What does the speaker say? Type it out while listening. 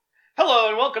Hello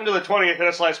and welcome to the 20th Hit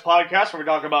a Slice podcast, where we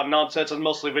talk about nonsense and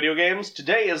mostly video games.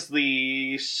 Today is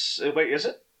the... Wait, is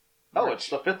it? Oh, it's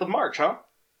the 5th of March, huh?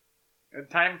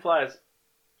 Time flies.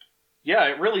 Yeah,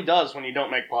 it really does when you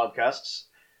don't make podcasts.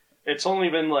 It's only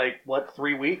been,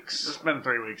 3 weeks? It's been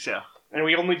 3 weeks, yeah. And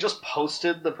we only just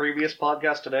posted the previous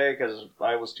podcast today because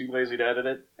I was too lazy to edit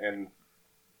it, and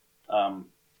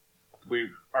we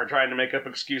are trying to make up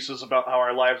excuses about how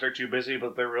our lives are too busy,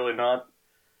 but they're really not.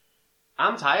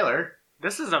 I'm Tyler.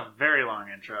 This is a very long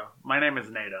intro. My name is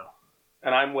Nato.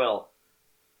 And I'm Will.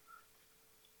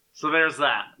 So there's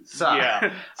that.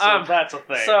 Yeah, so that's a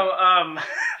thing.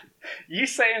 You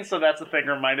saying "so that's a thing"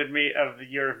 reminded me of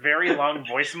your very long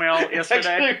voicemail It yesterday.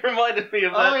 actually reminded me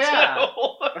of that,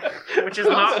 too. Which is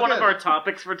not one of our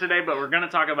topics for today, but we're going to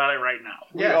talk about it right now.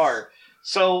 We are.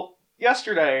 So,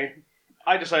 yesterday,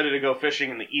 I decided to go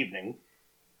fishing in the evening,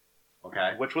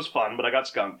 Okay. which was fun, but I got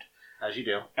skunked, As you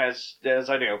do. as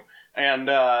I do. And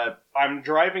I'm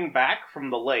driving back from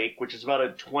the lake, which is about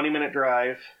a 20-minute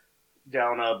drive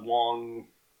down a long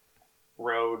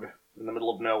road in the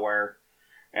middle of nowhere.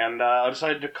 And I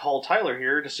decided to call Tyler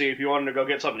here to see if he wanted to go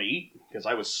get something to eat, because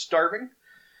I was starving,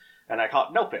 and I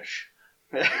caught no fish.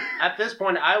 At this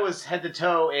point, I was head to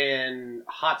toe in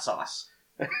hot sauce.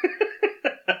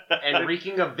 And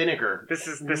reeking of vinegar. This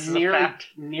is a fact.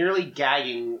 Nearly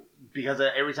gagging because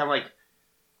every time,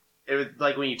 it was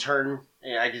like when you turn,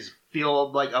 I just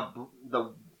feel like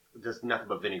just nothing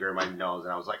but vinegar in my nose,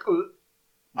 and I was like, ugh.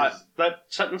 That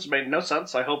sentence made no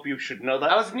sense. I hope you should know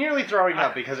that. I was nearly throwing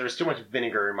up because there was too much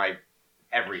vinegar in my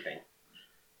everything.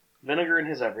 Vinegar in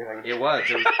his everything. It was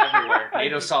everywhere.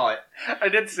 Nato saw it. I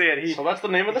did see it. So that's the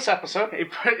name of this episode. He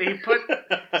put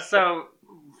so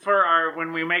for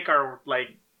when we make our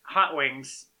hot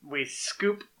wings, we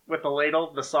scoop with a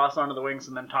ladle the sauce onto the wings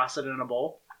and then toss it in a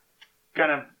bowl.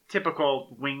 Kind of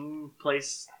typical wing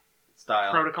place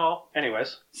Style. protocol.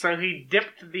 Anyways. So he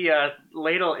dipped the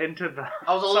ladle into the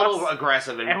I was a sauce, little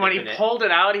aggressive in and when he dipping it. pulled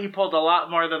it out, he pulled a lot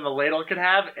more than the ladle could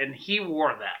have, and he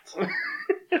wore that.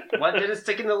 What didn't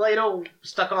stick in the ladle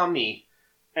stuck on me.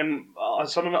 And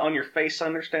some of it on your face, I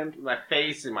understand? My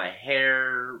face and my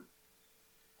hair.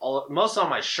 Most on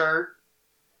my shirt.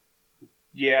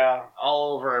 Yeah.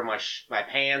 All over my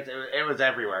pants. It was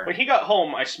everywhere. When he got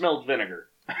home, I smelled vinegar.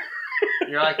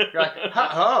 You're like,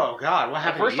 oh God, what At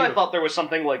happened first to you? I thought there was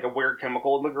something like a weird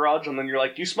chemical in the garage, and then you're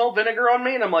like, do you smell vinegar on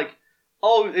me? And I'm like,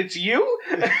 oh, it's you?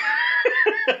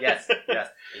 Yes,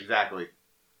 exactly.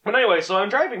 But anyway, so I'm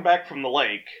driving back from the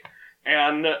lake,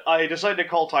 and I decided to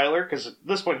call Tyler, because at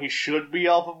this point he should be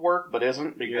off of work, but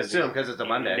isn't, You because assume because it's a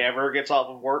Monday. he never gets off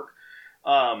of work.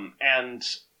 And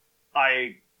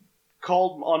I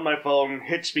called on my phone,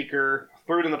 hit speaker,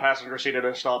 threw it in the passenger seat at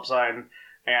a stop sign,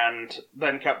 and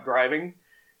then kept driving.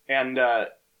 And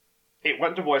it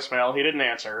went to voicemail. He didn't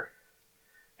answer.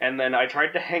 And then I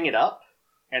tried to hang it up,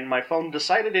 and my phone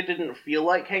decided it didn't feel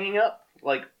like hanging up.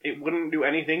 Like, it wouldn't do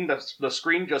anything. The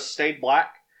screen just stayed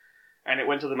black, and it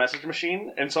went to the message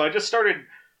machine. And so I just started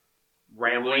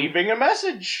Rambling. leaving a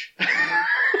message.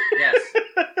 Yes.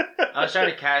 I was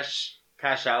trying to cash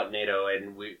out Nato,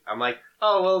 and I'm like,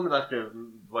 oh, Will left a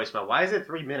voicemail. Why is it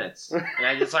 3 minutes? And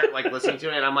I just start listening to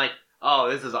it, and I'm like,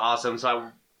 oh, this is awesome. So I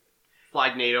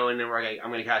flagged Nato, and then we're like, I'm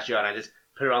going to cash you out. And I just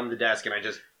put it on the desk, and I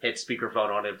just hit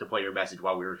speakerphone on it to play your message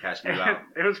while we were cashing you out.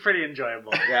 It was pretty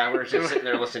enjoyable. Yeah, we were just sitting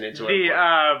there listening to it.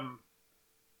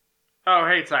 Oh,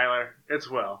 hey, Tyler. It's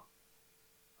Will.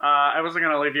 I wasn't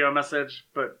going to leave you a message,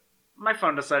 but my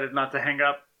phone decided not to hang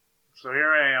up. So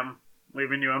here I am,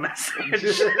 leaving you a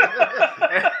message.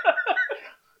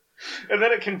 And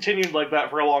then it continued like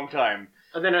that for a long time.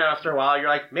 And then after a while, you're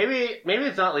like, maybe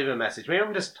it's not leaving a message. Maybe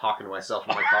I'm just talking to myself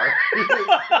in my car.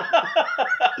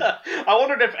 I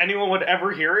wondered if anyone would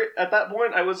ever hear it at that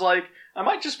point. I was like, I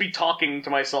might just be talking to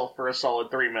myself for a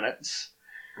solid 3 minutes.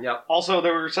 Yep. Also,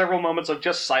 there were several moments of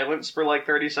just silence for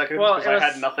 30 seconds because I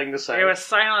had nothing to say. It was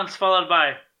silence followed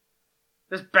by,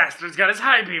 this bastard's got his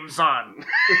high beams on.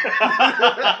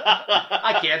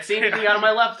 I can't see anything out of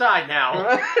my left eye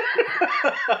now.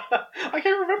 I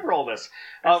can't remember all this.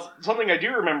 Something I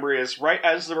do remember is right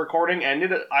as the recording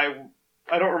ended, I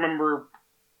don't remember,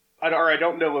 I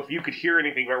don't know if you could hear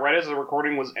anything, but right as the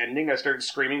recording was ending, I started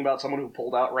screaming about someone who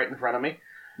pulled out right in front of me.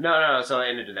 No, so I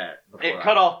ended that. It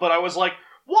cut off, but I was like,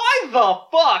 why the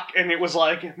fuck? And it was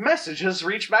like, message has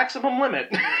reached maximum limit.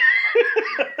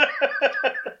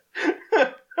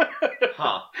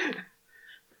 Huh.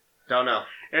 Don't know.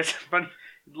 It's funny.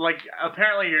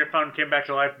 Apparently your phone came back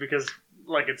to life because,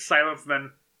 it's silenced and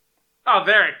then, oh,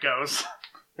 there it goes.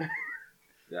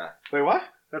 Yeah. Wait, what?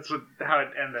 That's how it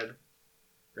ended.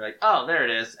 You're like, oh, there it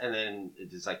is, and then it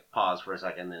just like pause for a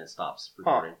second, and then it stops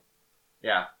recording.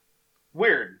 Yeah.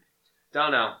 Weird.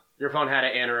 Don't know. Your phone had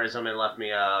an aneurysm and left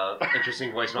me a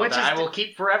interesting voicemail Which that is I will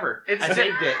keep forever. It's I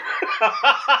saved it.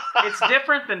 It's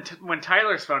different than when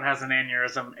Tyler's phone has an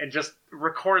aneurysm. It just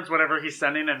records whatever he's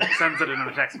sending and sends it in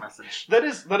a text message. That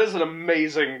is an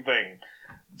amazing thing.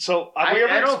 So, have we I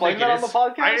ever don't explained think that it on the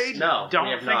is. podcast? No, don't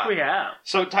we have think not. we have.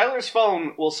 So Tyler's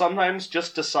phone will sometimes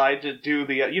just decide to do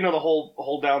the, the whole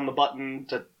hold down the button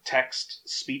to text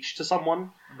speech to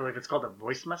someone. I believe it's called a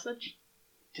voice message.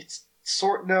 It's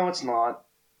no, it's not.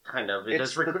 Kind of. It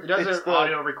It's does, the- it does it's an the-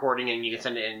 audio recording, and you can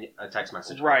send it in a text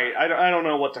message. Right. I don't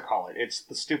know what to call it. It's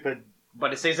the stupid.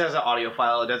 But it stays as an audio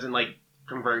file. It doesn't like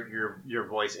convert your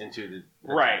voice into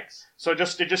the Right. text. So it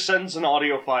just sends an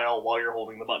audio file while you're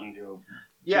holding the button to.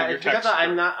 Yeah, your it's because text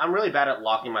I'm really bad at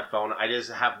locking my phone. I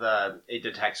just have it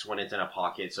detects when it's in a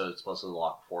pocket, so it's supposed to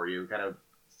lock for you kind of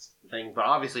thing. But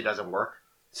obviously it doesn't work.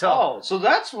 So So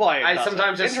that's why it I does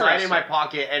sometimes it. just slide in my Interesting.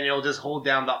 pocket and it'll just hold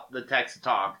down the text to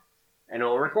talk, and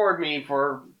it'll record me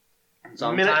for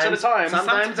Minutes at a time.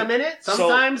 Sometimes a minute, So-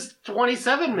 sometimes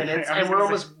 27 minutes, I was and we're gonna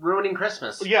almost ruining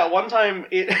Christmas. Yeah, one time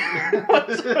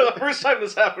the first time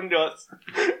this happened to us,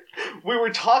 we were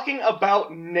talking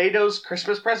about NATO's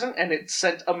Christmas present, and it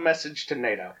sent a message to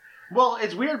NATO. Well,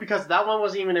 it's weird because that one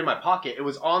wasn't even in my pocket. It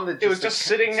was on the. It was just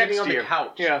sitting next on to the you.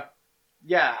 couch. Yeah,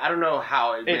 Yeah, I don't know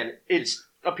how it went. it's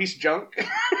a piece of junk. Did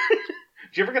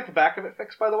you ever get the back of it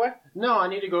fixed, by the way? No, I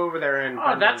need to go over there and.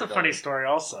 Oh, that's a funny story.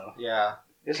 Also, Yeah.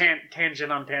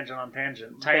 tangent on tangent on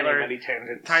tangent. Many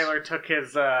tangents. Tyler took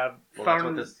his Well, that's what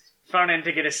phone this. in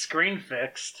to get his screen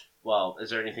fixed. Well, is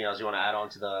there anything else you want to add on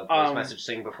to the voice Um, message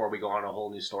thing before we go on a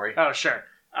whole new story? Oh, sure.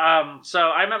 So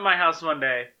I'm at my house one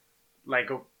day, like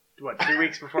 2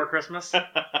 weeks before Christmas,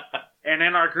 and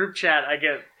in our group chat, I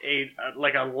get a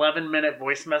 11-minute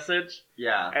voice message,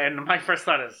 Yeah. and my first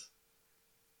thought is,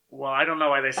 well, I don't know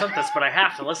why they sent this, but I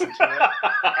have to listen to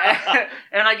it.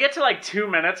 And I get to 2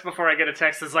 minutes before I get a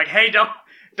text that's like, hey,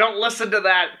 don't listen to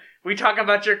that. We talk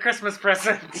about your Christmas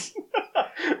presents.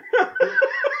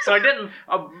 So I didn't.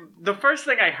 The first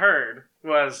thing I heard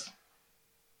was,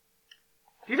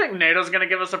 do you think NATO's going to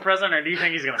give us a present, or do you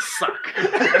think he's going to suck?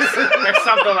 Or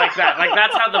something like that.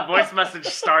 That's how the voice message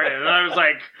started. And I was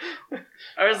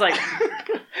like,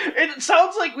 It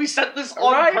sounds like we sent this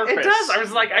on right? purpose. It does. I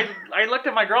was like, I looked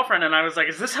at my girlfriend and I was like,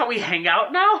 is this how we hang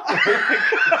out now?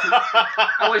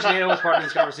 I wish NATO was part of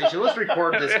this conversation. Let's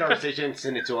record this conversation and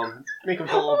send it to him. Make him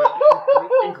feel a little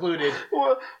bit included.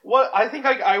 What? I think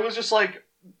I was just like,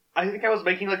 I think I was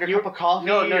making a cup of coffee.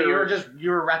 No, or- you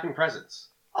were wrapping presents.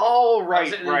 Oh, right,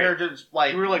 Sitting right. there just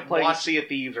like We were playing watch- Sea of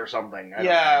Thieves or something. I don't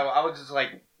Yeah, know. I was just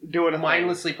Doing a thing.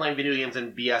 mindlessly playing video games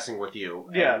and BSing with you.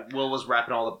 Yeah. And Will was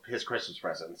wrapping all of his Christmas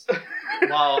presents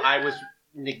while I was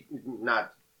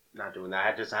not doing that.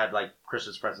 I just had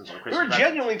Christmas presents on We Christmas. were presents.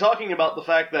 genuinely talking about the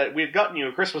fact that we had gotten you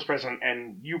a Christmas present,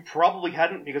 and you probably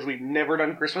hadn't because we've never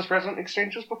done Christmas present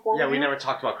exchanges before. Yeah, with we you. never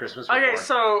talked about Christmas before. Okay,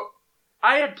 so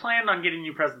I had planned on getting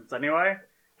you presents anyway.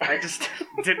 I just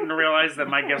didn't realize that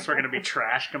my gifts were going to be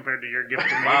trash compared to your gift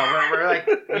to me. Wow,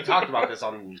 we talked about this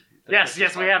on. The Yes,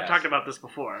 Christmas we have podcast. talked about this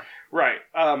before. Right.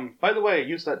 By the way, I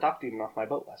used that dock demon off my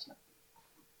boat last night.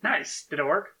 Nice. Did it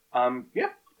work? Yeah.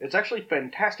 It's actually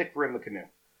fantastic for in the canoe.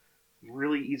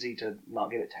 Really easy to not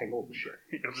get it tangled and shit.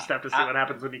 You'll just have to see what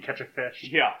happens when you catch a fish.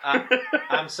 Yeah.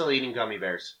 I'm still eating gummy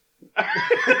bears.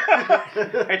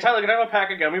 Hey, Tyler, can I have a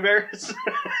pack of gummy bears?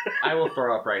 I will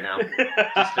throw up right now.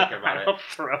 Just thinking about it. I'll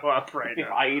throw up right If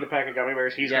now. I eat a pack of gummy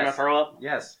bears, he's Yes. gonna throw up?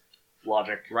 Yes,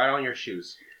 Logic. right on your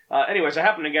shoes. Anyways, it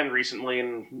happened again recently,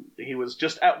 and he was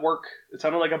just at work. It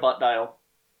sounded like a butt dial.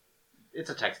 It's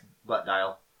a text butt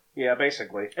dial. Yeah,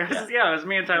 basically. It was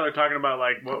me and Tyler talking about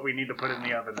what we need to put in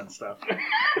the oven and stuff.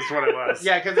 That's what it was.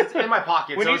 Yeah, because it's in my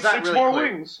pocket, We so need it's not 6 really more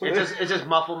quick. wings. It's just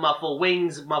muffle,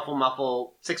 wings,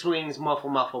 muffle, 6 wings,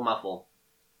 muffle,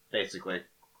 basically.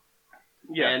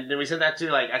 Yeah. And then we sent that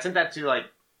to I sent that to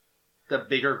the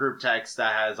bigger group text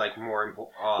that has more.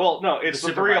 Well, no, it's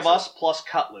the three of supervisor. us plus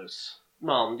Cut Loose.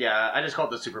 Well, yeah, I just call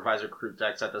it the supervisor group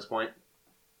text at this point.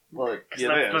 Well, That's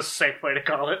the safe way to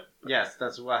call it. Yes,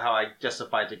 that's how I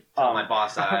justified to tell my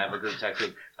boss that I have a group text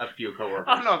with a few coworkers.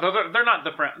 Oh no, they're not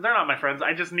they're not my friends.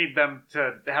 I just need them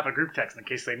to have a group text in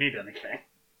case they need anything.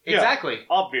 Exactly.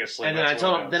 Obviously. And then I that's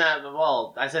told what him, it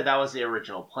is. I said that was the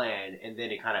original plan, and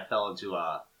then it kind of fell into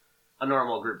a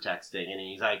normal group texting, and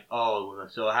he's like, "Oh,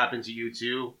 so it happened to you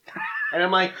too?" And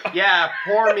I'm like, "Yeah,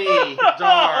 poor me,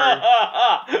 darn."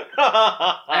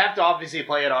 I have to obviously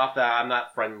play it off that I'm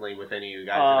not friendly with any of you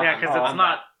guys. Yeah, because it's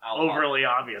not I'll- overly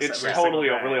obvious. It's every totally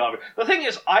single day. overly obvious. The thing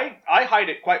is, I hide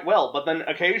it quite well, but then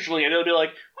occasionally it'll be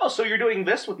like, "Oh, so you're doing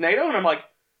this with NATO?" And I'm like,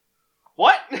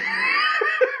 "What?"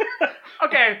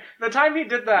 Okay, the time he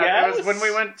did that Yes? was when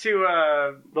we went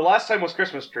to. The last time was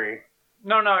Christmas tree.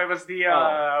 No, it was the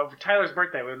Tyler's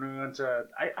birthday when we went to.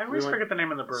 I always forget the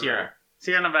name of the brewery.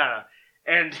 Sierra Nevada,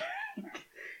 and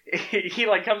he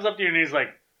like comes up to you and he's like,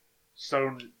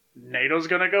 "So NATO's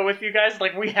gonna go with you guys?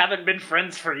 Like we haven't been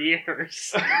friends for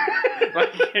years."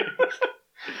 Like,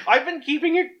 I've been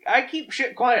keeping it. I keep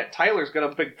shit quiet. Tyler's got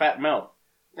a big fat mouth.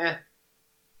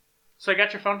 so you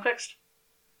got your phone fixed?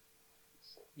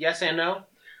 Yes and no.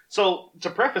 So to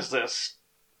preface this,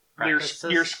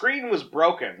 your screen was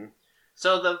broken.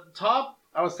 So the top,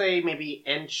 I would say maybe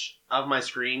inch of my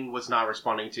screen was not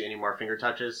responding to any more finger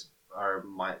touches. Or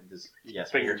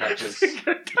finger touches.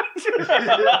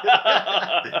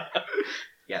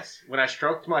 Yes. When I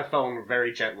stroked my phone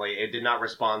very gently, it did not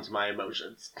respond to my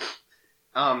emotions.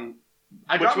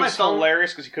 I Which dropped my was phone.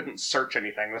 hilarious because you couldn't search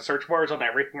anything. The search bars on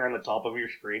everything are on the top of your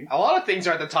screen. A lot of things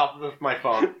are at the top of my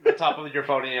phone, the top of your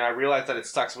phone, and I realize that it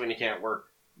sucks when you can't work.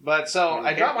 But so When you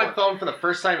I dropped can't my work. phone for the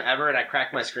first time ever, and I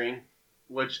cracked my screen,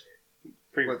 which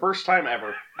For your first time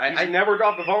ever. I I never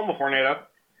dropped a phone before, NATO.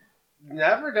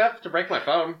 never enough to break my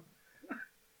phone.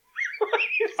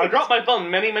 I've dropped my phone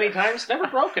many, many times. Never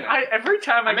broken it. Every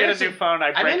time I get managed a new phone, I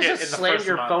I break managed it to in the slam first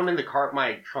your month. phone in the car,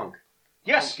 my trunk.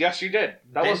 Yes, you did.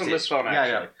 That Bent wasn't it. this phone,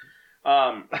 Yeah,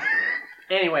 actually.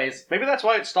 Anyways, Maybe that's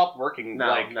why it stopped working,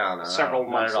 no, several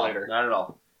not months at all. later. Not at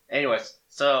all. Anyways,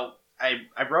 so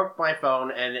I broke my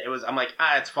phone, and I'm like,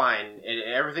 it's fine.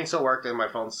 Everything still worked, and my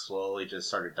phone slowly just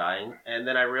started dying. And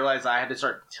then I realized I had to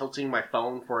start tilting my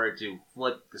phone for it to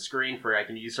flip the screen for I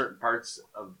can use certain parts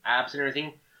of apps and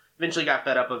everything. Eventually got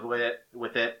fed up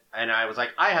with it, and I was like,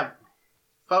 I have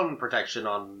phone protection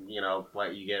on,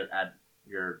 what you get at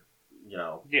your,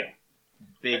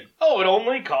 big. Oh, it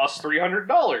only costs $300.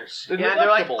 Yeah, and they're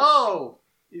like, oh,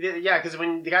 yeah, because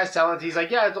when the guy's telling it, he's like,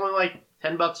 yeah, it's only like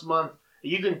 $10 a month.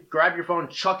 You can grab your phone,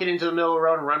 chuck it into the middle of the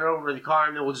road, and run it over the car,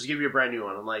 and then we'll just give you a brand new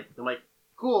one. I'm like,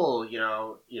 cool,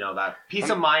 that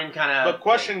peace of mind kind of. The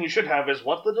question you should have is,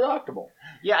 what's the deductible?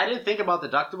 Yeah, I didn't think about the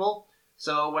deductible,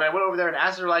 so when I went over there and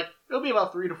asked, they're like, it'll be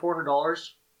about $300 to $400.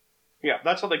 Yeah,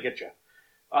 that's how they get you.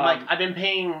 I'm like, I've been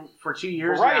paying for 2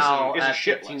 years Verizon now. is a at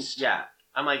shit 15 list. Yeah,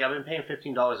 I'm like, I've been paying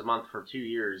 $15 a month for 2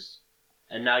 years,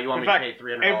 and now you want In me fact, to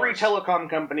pay $300. every telecom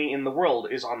company in the world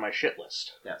is on my shit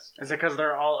list. Yes. Is it because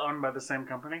they're all owned by the same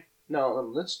company?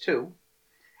 No, that's two.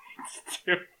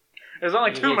 There's only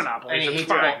And he two hates- monopolies. and he It's hates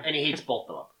fine. and he hates both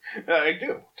of them. I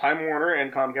do. Time Warner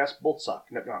and Comcast both suck.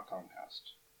 No, not Comcast.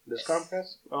 This Yes.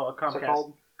 Comcast? Oh, What's it Comcast.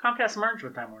 called? Comcast merged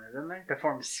with Time Warner, didn't they? To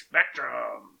form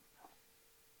Spectrum.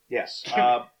 Yes.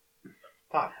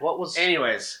 Fuck, what was...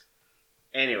 Anyways.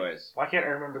 Why can't I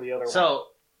remember the other one? So,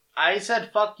 I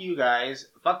said, fuck you guys.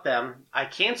 Fuck them. I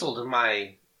canceled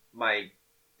my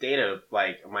data,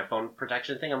 my phone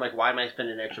protection thing. I'm like, why am I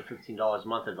spending an extra $15 a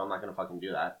month if I'm not going to fucking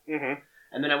do that? Mm-hmm.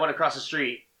 And then I went across the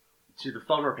street to the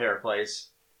phone repair place,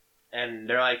 and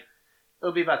they're like,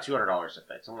 it'll be about $200 to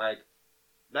fix. I'm like,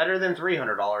 better than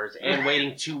 $300 and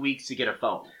waiting 2 weeks to get a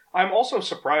phone. I'm also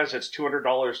surprised it's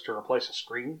 $200 to replace a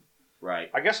screen.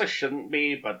 Right. I guess I shouldn't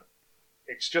be, but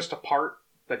it's just a part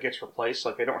that gets replaced.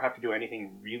 Like, they don't have to do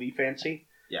anything really fancy.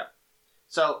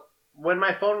 So, when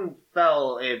my phone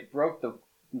fell, it broke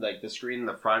the screen in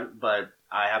the front, but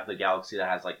I have the Galaxy that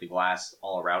has, the glass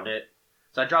all around it.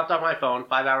 So I dropped off my phone.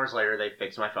 5 hours later, they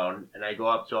fixed my phone, and I go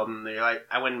up to them, and they're like,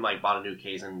 I went and, bought a new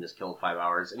case and just killed 5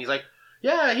 hours. And he's like,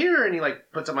 yeah, here, and he,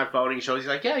 puts up my phone, and he shows, he's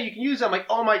like, yeah, you can use it. I'm like,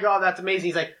 oh my god, that's amazing.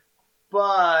 He's like,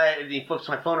 but, and he flips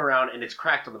my phone around, and it's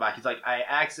cracked on the back. He's like, I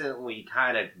accidentally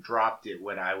kind of dropped it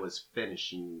when I was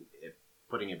finishing it,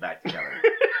 putting it back together.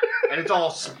 And it's all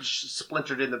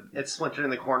splintered in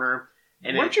the corner.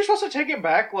 And Weren't you supposed to take it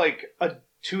back,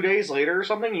 2 days later or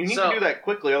something? You need So- to do that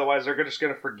quickly, otherwise they're just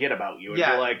going to forget about you. And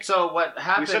yeah. be like, So what we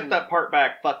happened? sent that part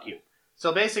back, fuck you.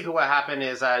 So basically, what happened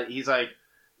is that he's like,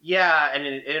 yeah, and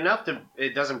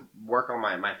it doesn't work on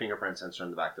my fingerprint sensor in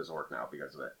the back doesn't work now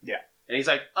because of it. Yeah. And he's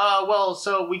like, well,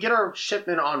 so we get our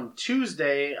shipment on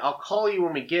Tuesday. I'll call you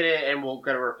when we get it, and we'll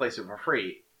get to replace it for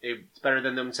free. It's better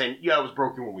than them saying, yeah, it was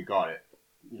broken when we got it.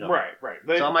 Right.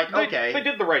 So I'm like, okay. They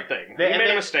did the right thing. They- They and made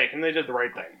they- a mistake, and they did the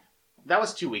right thing. That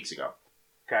was 2 weeks ago.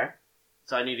 Okay.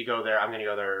 So I need to go there. I'm going to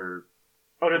go there.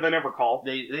 Oh, did they never call?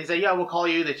 They said, yeah, we'll call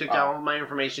you. They took down all my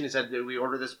information. They said that we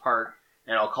ordered this part.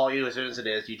 and I'll call you as soon as it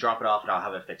is. You drop it off, and I'll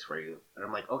have it fixed for you." And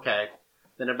I'm like, "Okay."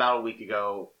 Then about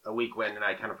a week went, and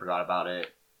I kind of forgot about it.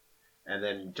 And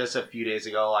then just a few days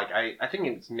ago, like I think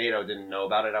it's NATO didn't know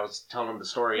about it. I was telling him the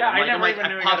story. Yeah, and I never even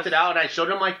knew I he popped had it out, and I showed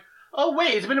him like, "Oh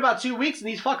wait, it's been about 2 weeks, and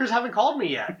these fuckers haven't called me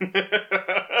yet."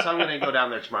 So I'm gonna go down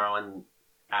there tomorrow and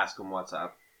ask them what's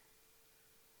up.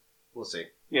 We'll see.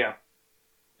 Yeah.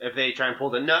 If they try and pull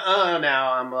the no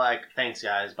now, I'm like, "Thanks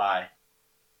guys, bye."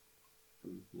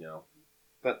 You know.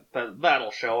 That'll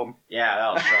show them. Yeah,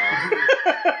 that'll show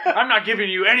 'em. I'm not giving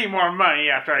you any more money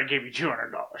after I gave you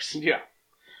 $200. Yeah.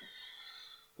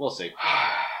 We'll see.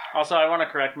 Also, I want to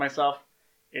correct myself.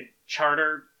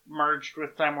 Charter merged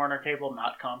with Time Warner Cable,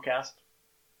 not Comcast.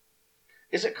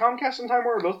 Is it Comcast and Time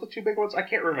Warner? Are those the two big ones? I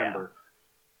can't remember.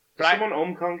 But Does someone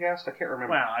own Comcast? I can't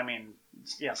remember. Well, I mean,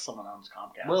 yes, someone owns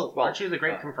Comcast. Well, aren't you the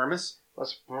great uh, conformist?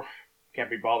 Can't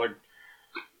be bothered.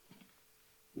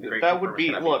 The great That would conformist be...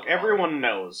 cannot Look, bothered. everyone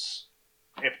knows.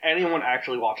 If anyone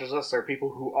actually watches us, there are people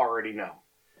who already know.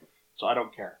 So I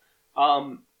don't care.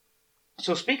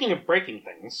 So speaking of breaking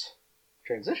things...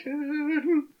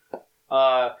 Transition...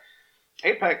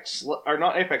 Apex... Or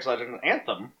not Apex Legends,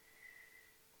 Anthem.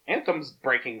 Anthem's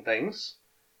breaking things,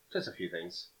 Just a few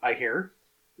things. I hear.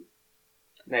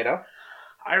 NATO?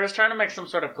 I was trying to make some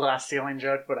sort of glass ceiling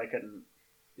joke, but I couldn't.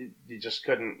 You just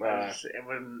couldn't... It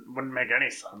wouldn't make any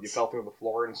sense. you fell through the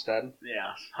floor instead?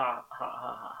 Yeah. Ha, ha, ha,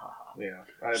 ha, ha, ha.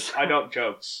 Yeah. I don't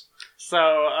jokes. So,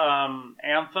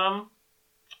 Anthem.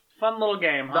 Fun little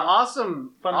game, huh? The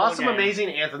awesome, Fun little game. amazing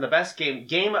Anthem, the best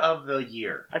game of the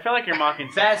year, I feel like you're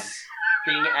mocking someone. best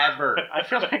thing ever. I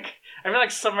feel like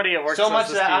somebody at work So says much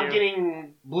this that to I'm you.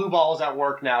 getting blue balls at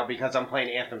work now because I'm playing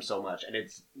Anthem so much, and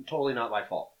it's totally not my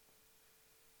fault.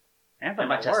 Anthem And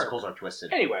my at work. testicles are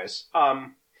twisted. Anyways,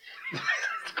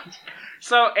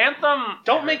 So Anthem.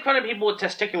 don't make fun of people with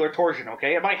testicular torsion,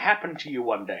 okay? It might happen to you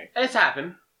one day. It's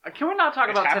happened. Can we not talk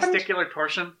It's about happened? testicular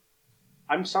torsion?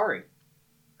 I'm sorry. It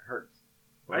hurts.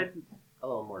 I,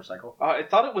 Hello, motorcycle. I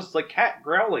thought it was the cat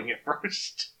growling at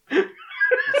first.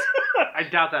 I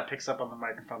doubt that picks up on the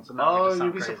microphone. So now we just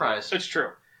sound crazy. surprised. It's true.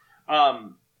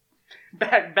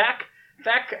 Back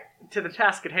to the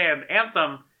task at hand.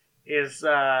 Anthem is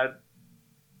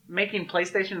making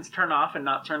PlayStations turn off and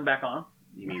not turn back on.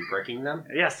 You mean breaking them?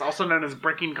 Yes, also known as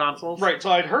breaking consoles. Right, so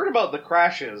I'd heard about the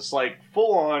crashes, like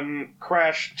full-on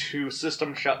crash to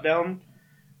system shutdown,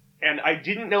 and I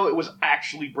didn't know it was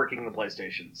actually bricking the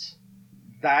PlayStations.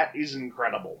 That is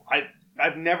incredible. I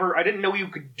didn't know you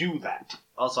could do that.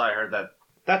 Also, I heard that.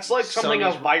 That's like something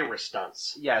Sony's- a virus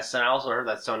does. Yes, and I also heard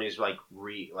that Sony's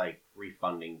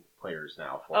refunding players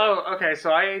now. For Oh, okay.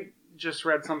 So I just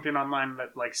read something online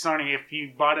that like Sony, if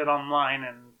you bought it online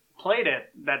and played it,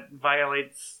 that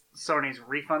violates Sony's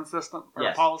refund system or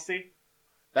Yes. policy.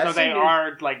 That So they seemed-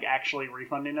 are like actually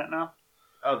refunding it now.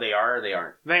 Oh, they are. Or they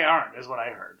aren't. They aren't, is what I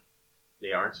heard.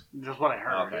 They aren't. Just what I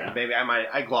heard. Okay, Yeah. maybe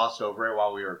I glossed over it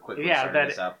while we were quickly Yeah, starting that-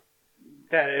 this up.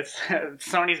 That it's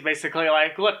Sony's basically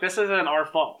like, look, this isn't our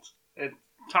fault.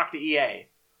 Talk to EA,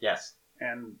 Yes.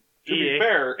 and To EA, be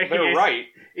fair, they're EA's right.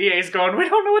 EA's going, we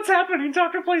don't know what's happening.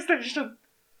 Talk to PlayStation.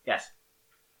 Yes.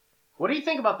 What do you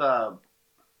think about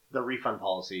the refund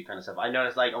policy kind of stuff? I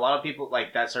noticed like a lot of people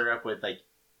like that started up with like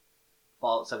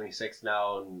Fallout 76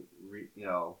 now, and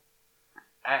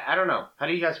I don't know. How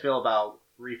do you guys feel about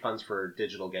refunds for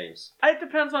digital games? It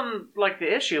depends on like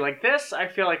the issue. Like this, I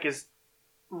feel like is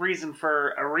reason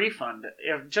for a refund.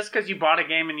 If just because you bought a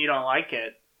game and you don't like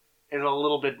it is a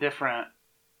little bit different.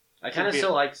 I kind of be-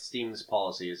 still like Steam's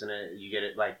policy, isn't it? You get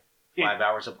it like Yeah. 5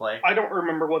 hours of play. I don't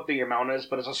remember what the amount is,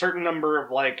 but it's a certain number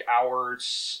of like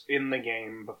hours in the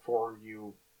game before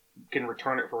you can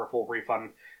return it for a full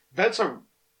refund.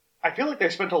 I feel like they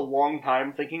spent a long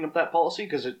time thinking of that policy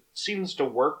because it seems to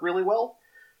work really well.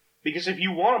 Because if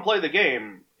you want to play the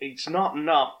game, it's not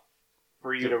enough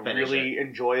for you To to finish really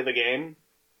enjoy the game.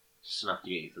 Just enough to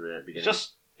get you through it.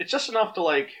 It's just enough to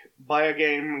like buy a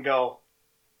game and go,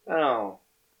 oh,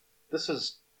 this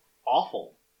is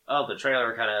awful. Oh, the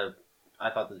trailer I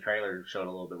thought the trailer showed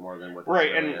a little bit more than what this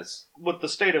Right, really and- is. With the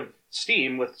state of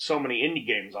Steam, with so many indie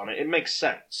games on it, it makes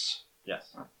sense.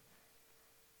 Yes.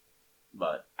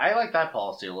 But I like that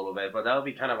policy a little bit, but that would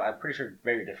be I'm pretty sure,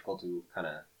 very difficult to kind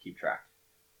of keep track.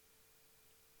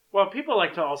 Well, people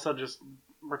like to also just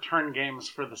return games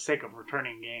for the sake of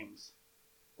returning games.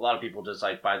 A lot of people just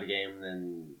like buy the game and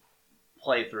then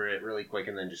play through it really quick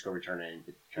and then just go return it. And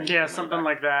try and get Yeah, their money something back.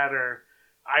 like that, or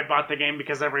I bought the game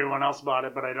because everyone else bought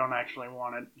it, but I don't actually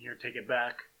want it. Here, take it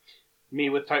back. Me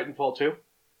with Titanfall 2?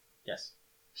 Yes,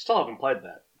 Still haven't played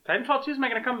that. Titanfall 2 is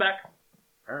making a comeback.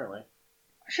 apparently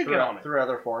I should get on it. through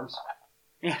other forms.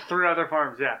 Yeah, through other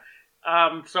forms, yeah.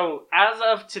 So as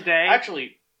of today,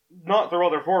 Actually, not through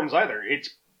other forms either. It's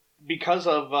because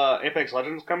of Apex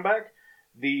Legends comeback,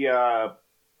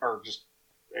 or just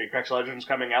Apex Legends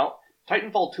coming out.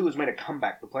 Titanfall 2 has made a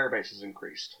comeback. The player base has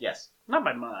increased. Yes. not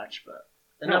by much, but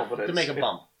Enough but to make a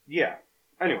bump. Yeah.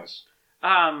 Anyways.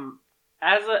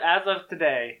 as of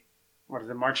today, what is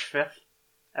it, March 5th?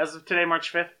 As of today,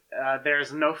 March 5th,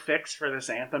 there's no fix for this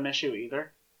Anthem issue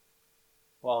either.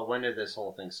 Well, when did this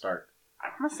whole thing start? I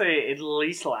want to say at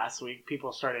least last week,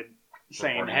 people started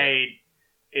saying, Reporting hey,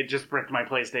 it just bricked my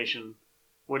PlayStation.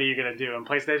 What are you going to do? And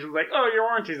PlayStation's like, oh, your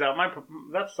warranty's out.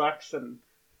 That sucks. And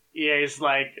EA's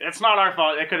like, it's not our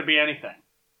fault. It could be anything.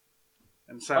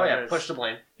 And so Push the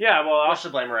blame. Yeah, well, Push the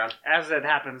blame around. as it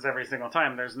happens every single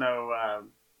time, there's no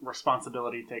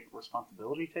responsibility taken? What's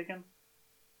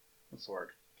the word?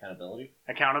 Accountability?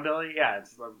 Accountability? Yeah,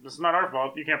 it's not our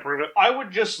fault. You can't prove it. I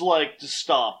would just like to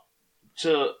stop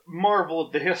to marvel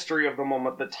at the history of the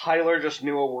moment that Tyler just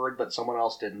knew a word that someone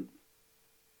else didn't.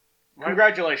 What?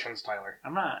 Congratulations, Tyler.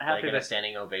 I'm not Like happy in a that...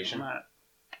 standing I'm ovation. not...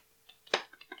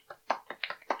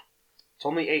 It's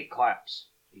only 8 claps.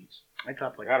 Jeez. I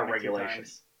clapped like Got a 22 regulation.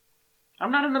 times.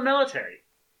 I'm not in the military.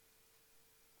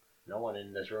 No one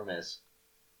in this room is.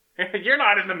 You're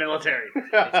not in the military.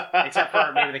 Except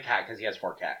for maybe the cat, because he has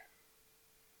 4 cat.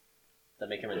 That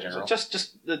make him a general?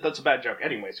 Just that's a bad joke.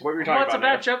 Anyways, what were you talking Well, about? it's a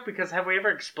bad Nate? joke because have we ever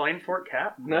explained Fort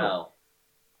Cap? No.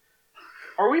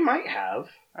 Or we might have.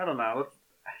 I don't know.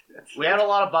 We had a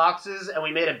lot of boxes, and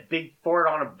we made a big fort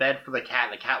on a bed for the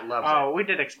cat, and the cat loves it. Oh, we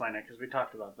did explain it because we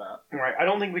talked about that. Right. I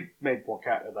don't think we made Fort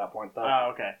Cat at that point, though.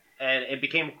 Oh, okay. And it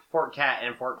became Fort Cat,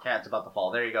 and Fort Cat's about to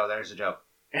fall. There you go, there's a joke.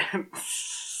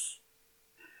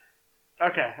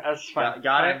 Okay, that's fine.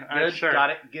 Got it? Fine. Good? Sure. Got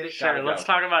it? Get it? Sure, Got it, let's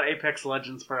go. talk about Apex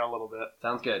Legends for a little bit.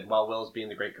 Sounds good, while Will's being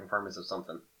the great conformist of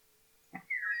something.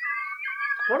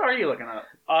 What are you looking at?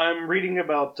 I'm reading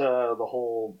about the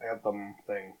whole Anthem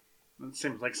thing. It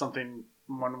seems like something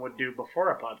one would do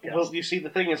before a podcast. Well, you see, the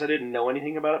thing is, I didn't know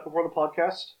anything about it before the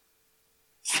podcast.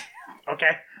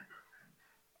 Okay.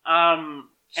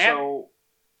 So,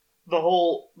 the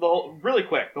whole, really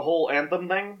quick, the whole Anthem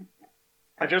thing,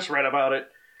 I just read about it.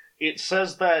 It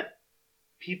says that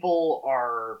people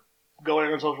are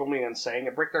going on social media and saying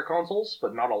it bricked their consoles,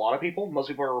 but not a lot of people. Most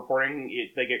people are reporting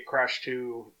they get crashed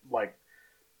to, like,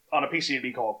 on a PC it'd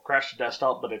be called crash to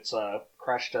desktop, but it's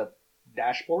crash to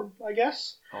dashboard, I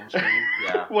guess. Home screen?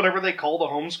 Yeah. Whatever they call the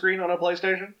home screen on a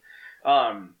PlayStation.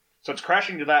 So it's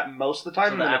crashing to that most of the time,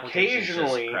 So and the then application's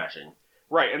occasionally... just crashing.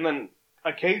 Right, and then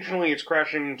occasionally it's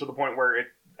crashing to the point where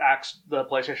the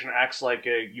PlayStation acts like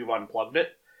you've unplugged it.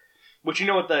 Which you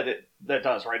know what that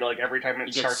does, right? Like every time it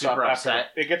gets starts up super after upset.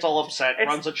 it gets all upset, It's-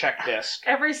 runs a check disk.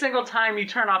 every single time you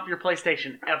turn off your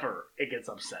PlayStation ever, it gets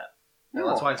upset. And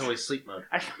that's why it's always sleep mode.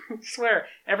 I swear,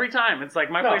 every time. It's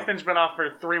like, my No. PlayStation's been off for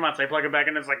 3 months. I plug it back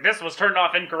in, it's like, this was turned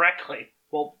off incorrectly.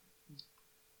 Well,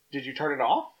 did you turn it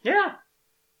off? Yeah.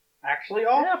 Actually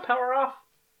off? Yeah, power off.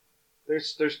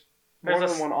 There's There's more a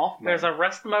than one off mode. There's a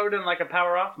rest mode and like a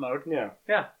power off mode. Yeah.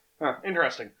 Yeah. Huh,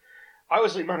 interesting. I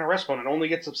was sleeping on a rest mode and only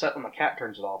gets upset when the cat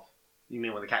turns it off. You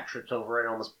mean when the cat trips over it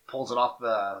and almost pulls it off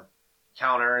the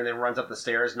counter and then runs up the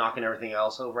stairs, knocking everything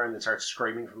else over and then starts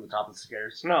screaming from the top of the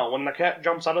stairs? No, when the cat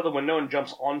jumps out of the window and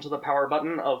jumps onto the power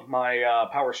button of my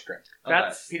power strip.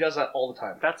 That's He does that all the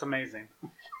time. that's amazing.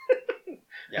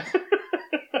 Yeah.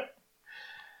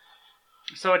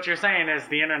 So what you're saying is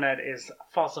the internet is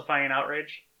falsifying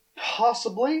outrage?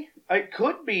 Possibly. It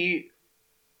could be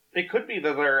that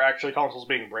there are actually consoles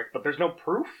being bricked, but there's no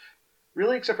proof,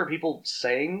 really, except for people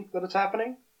saying that it's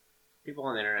happening. People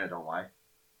on the internet don't lie.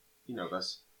 You know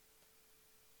this.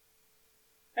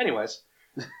 Anyways.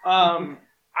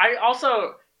 I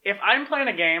also, if I'm playing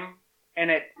a game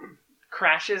and it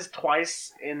crashes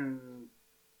twice in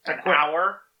an quit.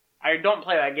 hour, I don't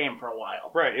play that game for a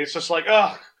while. Right, it's just like,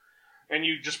 ugh, and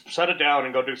you just set it down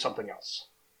and go do something else.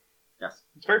 Yes.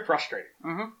 It's very frustrating.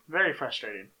 Mm-hmm. Very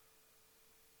frustrating.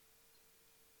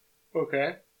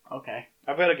 Okay. Okay.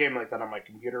 I've got a game like that on my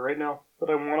computer right now that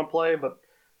I want to play, but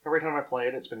every time I play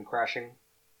it, it's been crashing.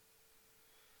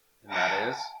 And that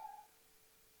is?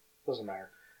 Doesn't matter.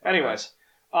 Anyways,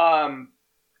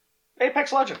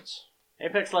 Apex Legends.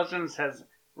 Apex Legends has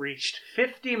reached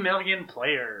 50 million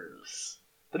players.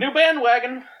 The new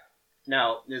bandwagon.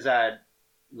 Now, is that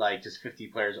like just 50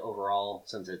 players overall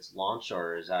since its launch,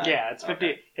 or is that... Yeah, it's 50.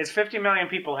 Okay. It's 50 million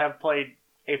people have played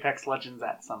Apex Legends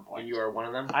at some point. And you are one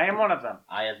of them? I am one of them.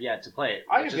 I have yet to play it.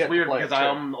 I Which have is yet to weird play it, because too.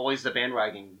 I'm always the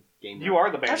bandwagon gamer. You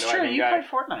are the That's bandwagon true. You guy. play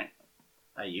Fortnite.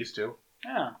 I used to.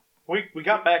 Yeah. We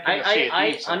got back into Sea of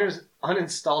I Thieves.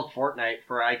 uninstalled Fortnite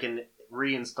for I can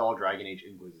reinstall Dragon Age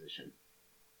Inquisition.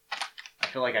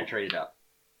 feel like I traded up.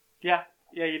 Yeah,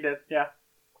 you did. Yeah.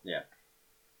 Yeah.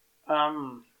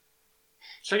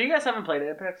 So you guys haven't played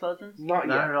Apex Legends? Not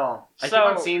Not yet. at all. I keep So-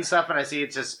 on seeing stuff, and I see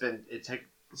it's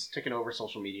taken over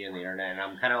social media and the internet, and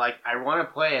I'm kind of like, I want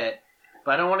to play it,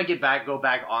 but I don't want to go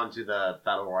back onto the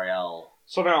Battle Royale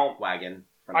So now, wagon.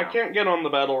 for I now. can't get on the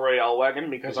Battle Royale wagon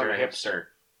because I'm a you're hipster.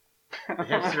 The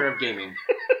hipster of gaming.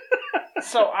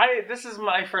 So this is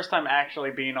my first time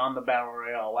actually being on the Battle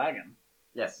Royale wagon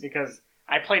Yes. because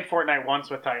I played Fortnite once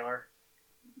with Tyler,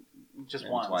 just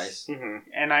And once, twice. Hmm.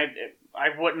 and I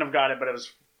wouldn't have got it, but it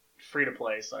was free to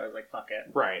play, so I was like, fuck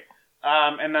it. Right.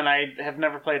 And then I have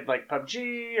never played like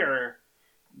PUBG or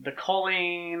the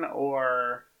Culling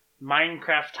or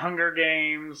Minecraft Hunger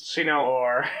Games See, now,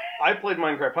 or I played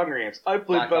Minecraft Hunger Games. I played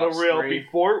Black Battle Ops Royale 3.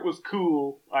 before it was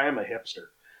cool. I am a hipster.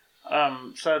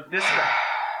 so this.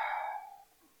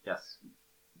 Yes.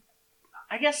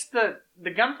 I guess the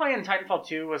gunplay in Titanfall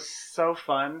 2 was so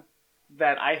fun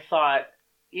that I thought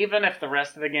even if the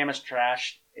rest of the game is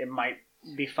trash, it might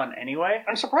be fun anyway.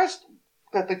 I'm surprised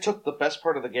that they took the best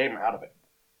part of the game out of it.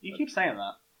 You keep saying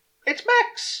that. It's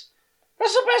mechs!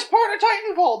 That's the best part of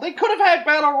Titanfall! They could have had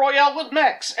Battle Royale with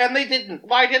mechs, and they didn't.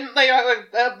 Why didn't they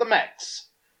have the mechs?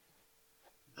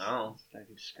 Oh. I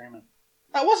keep screaming.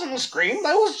 That wasn't a scream,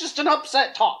 that was just an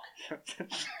upset talk.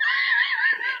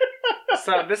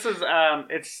 So this is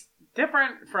it's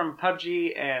different from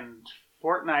PUBG and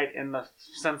Fortnite in the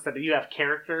sense that you have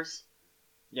characters.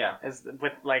 Yeah. As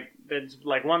with it's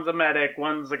like one's a medic,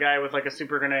 one's a guy with like a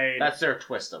super grenade. That's their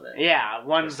twist of it. yeah,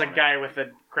 one's Twist a on it. guy with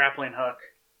a grappling hook.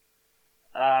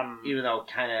 Even though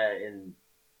kind of in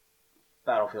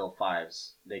Battlefield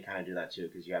 5s, they kind of do that too,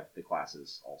 because you have the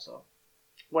classes also.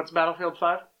 What's Battlefield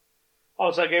 5? Oh,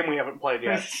 it's that game we haven't played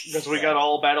yet. Because we got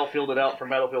all Battlefielded out from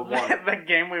Battlefield 1. The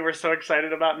game we were so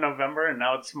excited about in November, and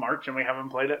now it's March and we haven't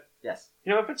played it. Yes.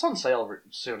 You know, if it's on sale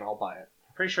soon, I'll buy it.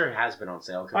 Pretty sure it has been on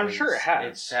sale. 'cause I'm sure it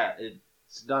has.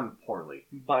 It's done poorly.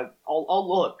 But I'll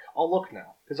look. I'll look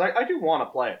now. Because I do want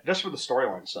to play it, just for the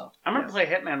storyline stuff. I'm gonna Yes. play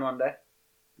Hitman one day.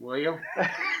 Will you?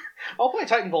 I'll play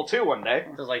Titanfall 2 one day.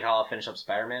 Just like how I'll finish up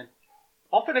Spider-Man.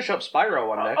 I'll finish up Spyro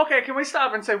one day. Okay, can we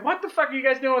stop and say what the fuck are you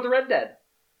guys doing with Red Dead?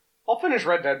 I'll finish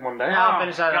Red Dead one day. Yeah, I'll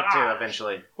finish that up too gosh.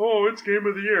 eventually. Oh, it's Game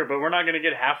of the Year, but we're not gonna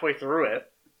get halfway through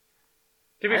it.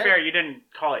 To be I- fair, you didn't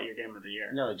call it your Game of the Year.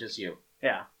 No, just you.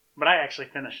 Yeah, but I actually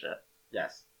finished it.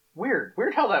 Yes. Weird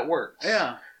how that works.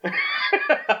 Yeah.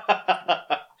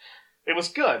 It was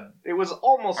good. It was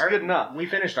almost good enough. We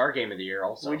finished our game of the year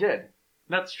also. We did.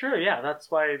 That's true, yeah. That's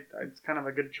why it's kind of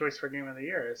a good choice for Game of the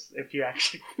Year, is if you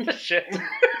actually finish it.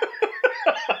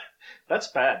 That's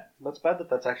bad. That's bad that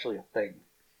that's actually a thing.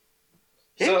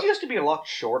 Games So- used to be a lot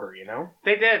shorter, you know?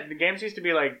 They did. The games used to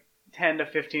be like 10 to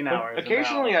 15 hours.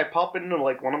 Occasionally I pop into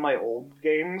like one of my old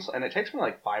games, and it takes me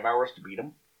like 5 hours to beat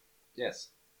them. Yes.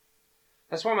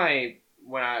 That's why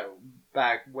when I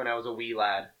was a wee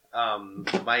lad,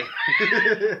 my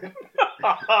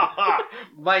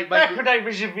Back when I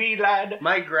was a wee lad.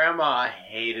 my grandma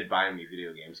hated buying me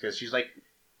video games because she's like,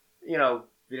 video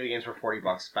games were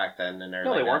 $40 back then, and they're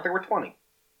No, like they weren't. They were 20.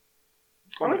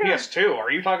 On the PS2. Are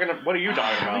you talking? What are you talking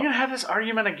Are we about? gonna have this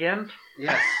argument again?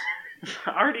 Yes.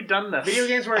 I already done this. Video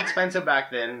games were expensive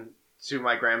back then to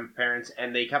my grandparents,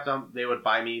 and they would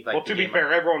buy me like. Well, the to be game-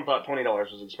 fair, everyone thought $20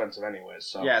 was expensive anyways.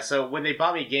 So Yeah, so when they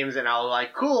bought me games, and I was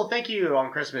like, "Cool, thank you"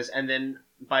 on Christmas, and then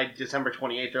by December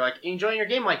 28th, they're like, "Enjoying your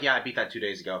game?" Like, yeah, I beat that 2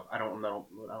 days ago. I don't want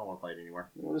to play it anymore.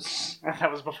 It was-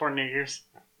 That was before New Year's.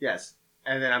 Yes,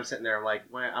 and then I'm sitting there, I'm like,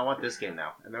 well, I want this game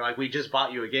now, and they're like, "We just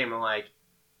bought you a game." I'm like,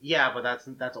 "Yeah, but that's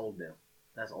old now.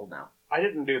 That's old now." I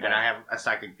didn't do that. And I have a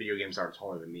stack of video games that are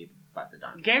taller than me by the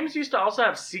time. Games used to also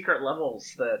have secret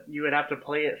levels that you would have to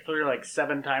play it through like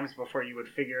 7 times before you would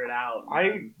figure it out.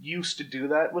 I used to do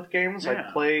that with games.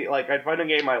 Yeah. I'd find a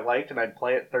game I liked and I'd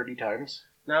play it 30 times.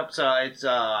 Nope. So it's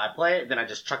I play it, then I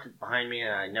just chuck it behind me,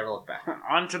 and I never look back.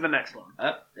 On to the next one.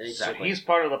 Exactly. So he's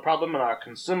part of the problem in our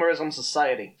consumerism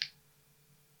society.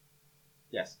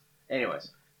 Yes.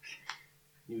 Anyways.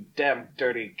 You damn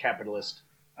dirty capitalist.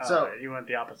 So- You went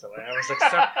the opposite way. I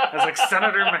was like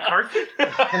Senator McCarthy?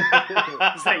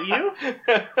 Is that you?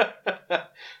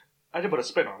 I did put a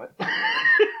spin on it.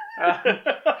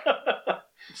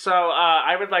 So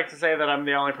I would like to say that I'm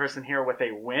the only person here with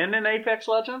a win in Apex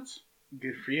Legends.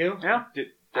 Good for you. Yeah, Are you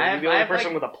the I only have,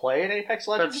 person like- with a play in Apex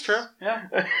Legends? that's true. Yeah.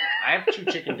 I have 2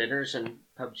 chicken dinners and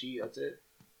PUBG. That's it.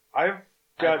 I've I've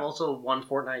got also won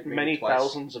Fortnite maybe many twice.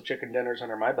 thousands of chicken dinners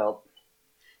under my belt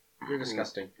You're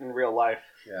disgusting. in real life.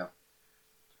 Yeah.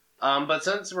 But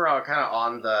since we're all kind of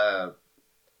on the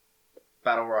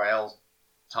Battle Royale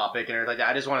topic and everything like that,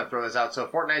 I just want to throw this out. So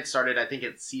Fortnite started, I think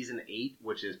it's Season 8,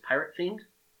 which is pirate themed.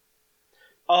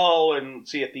 Oh, and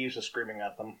Sea of Thieves is screaming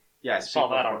at them. Yeah, I saw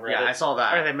that on Reddit. Yeah, I saw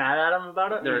that. Are they mad at him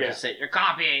about it? They're Yeah. just saying, you're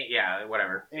copying. Yeah,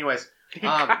 whatever. Anyways. You're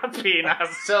copying us.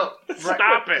 So,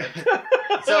 Stop it.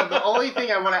 So the only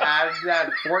thing I want to add that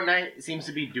Fortnite seems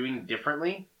to be doing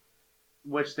differently,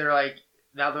 which they're like,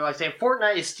 now they're like saying,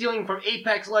 Fortnite is stealing from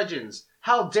Apex Legends.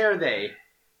 How dare they?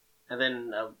 And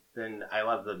then I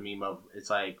love the meme of, it's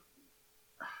like,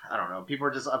 I don't know, people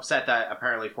are just upset that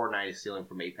apparently Fortnite is stealing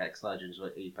from Apex Legends,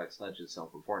 but Apex Legends stole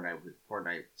from Fortnite,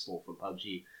 Fortnite stole from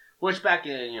PUBG, which back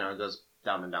in, it goes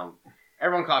down and down.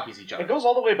 Everyone copies each other. It goes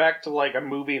all the way back to like a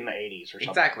movie in the 80s or something.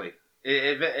 Exactly.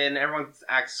 And everyone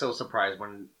acts so surprised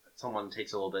when someone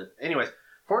takes a little bit. Anyways,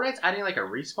 Fortnite's adding like a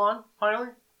respawn, finally,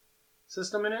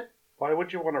 system in it. Why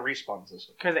would you want a respawn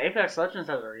system? Because Apex Legends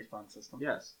has a respawn system.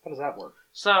 Yes. How does that work?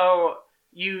 So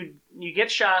you get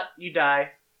shot, you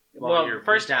die. Well, you're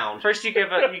first down. First, you get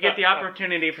the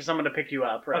opportunity for someone to pick you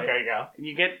up, right? Okay, yeah.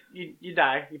 You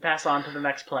die. You pass on to the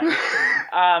next plane.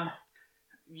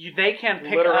 They can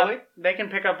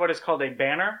pick up what is called a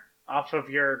banner off of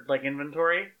your like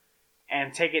inventory,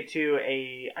 and take it to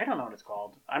I don't know what it's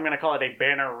called. I'm gonna call it a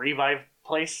banner revive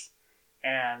place,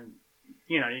 and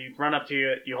you run up to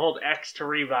you hold X to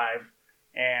revive,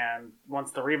 and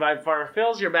once the revive bar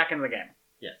fills, you're back in the game.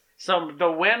 Yes. So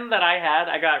the win that I had,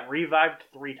 I got revived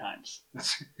 3 times.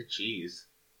 Jeez.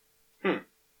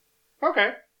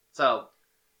 Okay. So,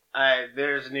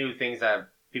 there's new things that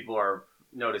people are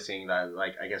noticing that,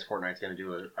 like, I guess Fortnite's going to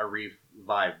do a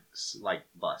revive, like,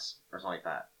 bus or something like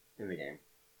that in the game.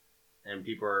 And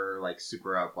people are, like,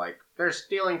 super up, like, they're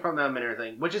stealing from them and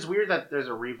everything. Which is weird that there's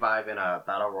a revive in a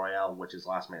Battle Royale, which is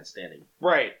Last Man Standing.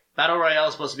 Right. Battle Royale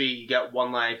is supposed to be, you get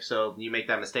 1 life, so you make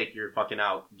that mistake, you're fucking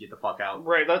out. Get the fuck out.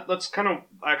 Right, that's kind of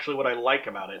actually what I like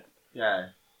about it. Yeah.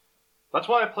 That's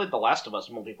why I played The Last of Us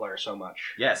multiplayer so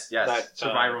much. Yes. That,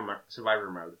 Survivor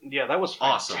mode. Yeah, that was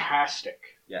Awesome. fantastic.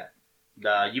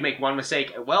 You make 1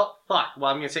 mistake, well, fuck.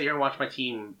 Well, I'm going to sit here and watch my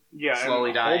team Yeah, slowly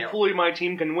and die. hopefully my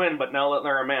team can win, but now that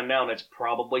they're a man down, it's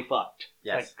probably fucked.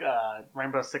 Yes. Like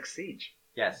Rainbow Six Siege.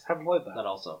 Yes. Haven't played that. That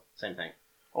also. Same thing.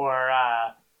 Or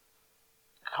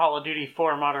Call of Duty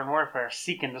 4 Modern Warfare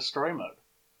Seek and Destroy mode.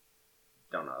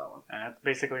 Don't know that one. And that's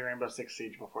basically Rainbow Six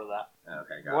Siege before that.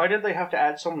 Okay, got Why it. did they have to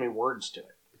add so many words to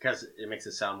it? Because it makes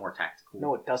it sound more tactical.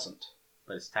 No, it doesn't.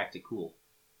 But it's tactical.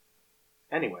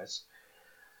 Anyways.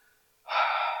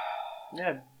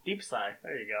 Yeah, Deep Sigh.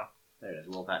 There you go. There it is.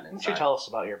 Will Patton Why don't you inside. tell us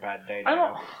about your bad day? I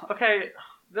don't... Dino? Okay,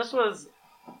 this was...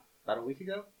 About a week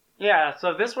ago? Yeah,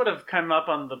 so this would have come up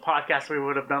on the podcast we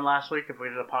would have done last week if we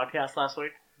did a podcast last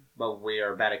week. But we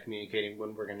are bad at communicating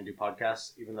when we're going to do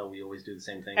podcasts, even though we always do the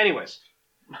same thing. Anyways.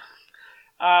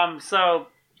 So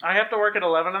I have to work at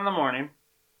 11 in the morning.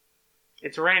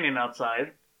 It's raining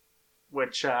outside,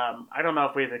 which I don't know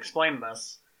if we've explained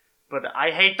this, but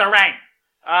I hate the rain.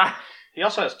 He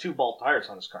also has 2 bald tires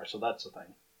on his car, so that's the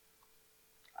thing.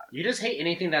 You just hate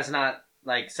anything that's not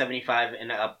like 75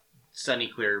 and up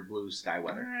sunny, clear blue sky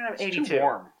weather. It's 82. too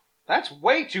warm. That's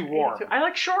way too warm. 82. I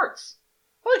like shorts.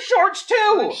 I like shorts I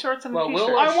too! like shorts and Well, t-shirts.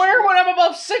 Will- I wear when I'm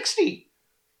above 60!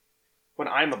 When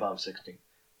I'm above 60. What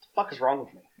the fuck is wrong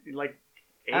with me? Like,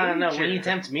 I don't know. age When or- you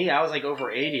tempt me, I was like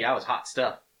over 80. I was hot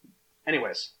stuff.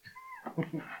 Anyways.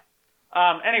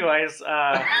 Anyways,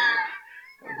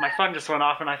 my phone just went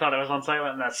off and I thought it was on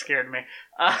silent and that scared me.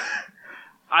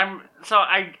 I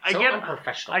get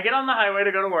unprofessional. I get on the highway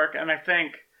to go to work and I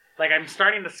think, like, I'm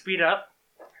starting to speed up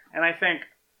and I think,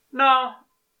 no,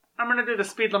 I'm going to do the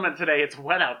speed limit today. It's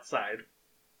wet outside.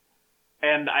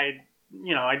 And I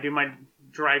do my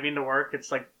driving to work.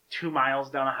 It's like 2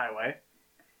 miles down a highway.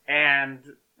 And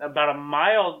about a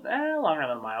mile, longer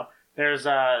than a mile, there's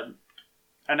an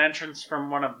entrance from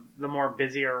one of the more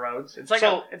busier roads. It's like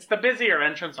it's the busier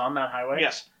entrance on that highway.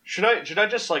 Yes. Should I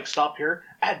just, like, stop here?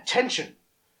 Attention!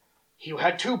 He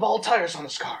had 2 bald tires on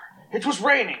his car. It was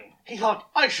raining. He thought,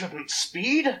 I shouldn't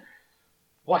speed.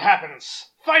 What happens?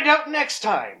 Find out next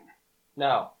time!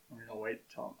 No. I'm gonna wait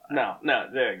till. No,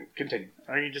 continue.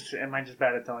 Am I just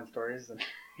bad at telling stories?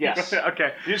 Yes.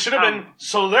 Okay. You should have been,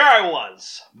 so there I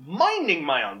was, minding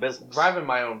my own business. Driving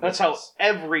my own That's business. how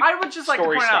every I would just like to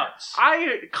story point starts. out, I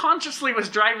consciously was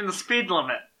driving the speed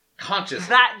limit Consciously.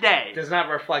 that day. does not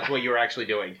reflect what you were actually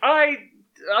doing.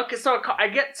 So I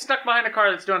get stuck behind a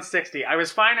car that's doing 60. I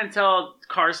was fine until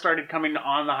cars started coming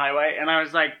on the highway, and I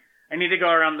was like, I need to go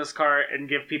around this car and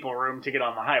give people room to get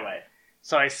on the highway.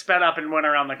 So I sped up and went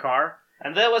around the car.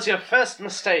 And there was your first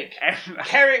mistake. And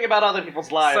Caring about other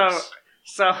people's lives.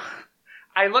 So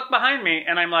I look behind me,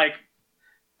 and I'm like,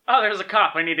 oh, there's a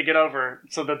cop. I need to get over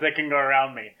so that they can go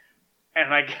around me.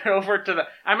 And I get over to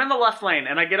I'm in the left lane,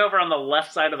 and I get over on the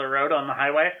left side of the road on the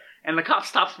highway, and the cop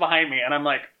stops behind me, and I'm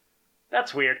like,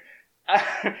 that's weird.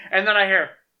 And then I hear,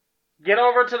 get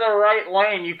over to the right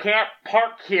lane. You can't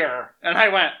park here. And I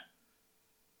went,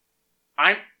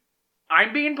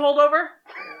 I'm being pulled over?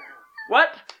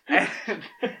 What?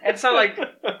 And so, like,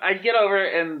 I get over,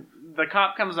 and the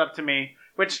cop comes up to me,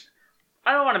 which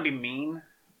I don't want to be mean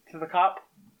to the cop,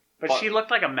 but she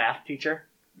looked like a math teacher.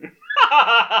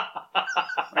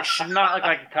 Like, she did not look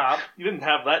like a cop. You didn't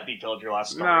have that detailed your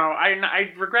last story. No,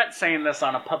 I regret saying this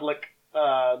on a public...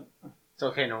 It's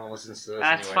okay, no one listens to this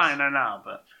That's anyways. fine, I know,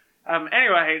 but...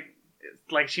 anyway,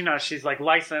 like, she's, like,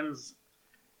 licensed,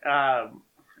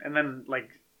 and then, like,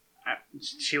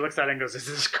 she looks at it and goes, is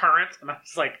this current? And I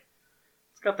was like,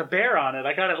 it's got the bear on it.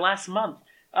 I got it last month.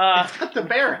 It's got the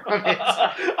bear on it.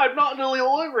 I'm not really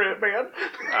illiterate, man.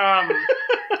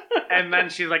 And then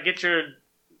she's like, get your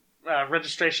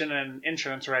registration and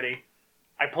insurance ready.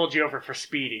 I pulled you over for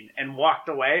speeding and walked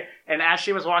away. And as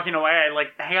she was walking away, I,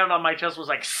 like, hand on my chest was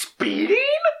like, speeding?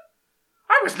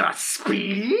 I was not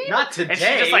speeding. Not today. And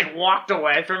she just, like, walked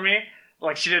away from me.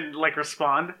 Like, she didn't, like,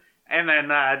 respond. And then,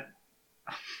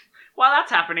 while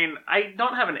that's happening, I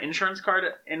don't have an insurance card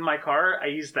in my car. I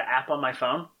use the app on my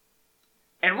phone.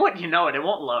 And wouldn't you know it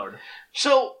won't load.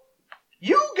 So,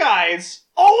 you guys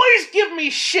always give me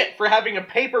shit for having a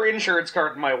paper insurance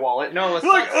card in my wallet. No, it's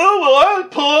You're like, oh, well, I'll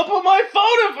pull up on my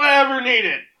phone if I ever need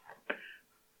it.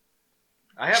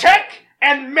 Check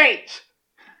and mate.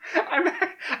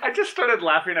 I just started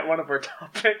laughing at one of our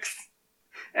topics.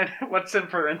 And what's in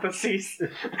parentheses? Did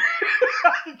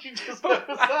you just notice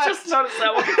that? I just noticed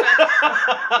that.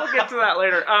 We'll get to that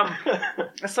later.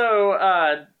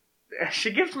 So,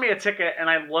 she gives me a ticket, and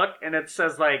I look, and it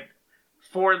says, like,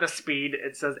 for the speed,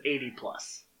 it says 80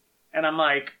 plus. And I'm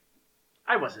like,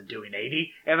 I wasn't doing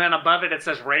 80. And then above it, it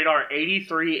says radar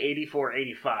 83, 84,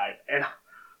 85. And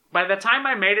by the time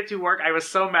I made it to work, I was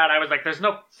so mad. I was like, there's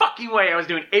no fucking way I was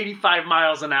doing 85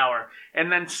 miles an hour.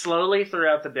 And then slowly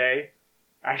throughout the day,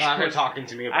 They're talking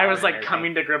to me about I was, it like, and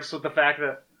coming to grips with the fact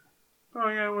that, oh,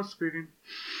 yeah, I was speeding.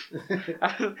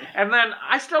 And then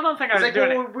I still don't think I was like,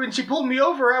 doing well, when she pulled me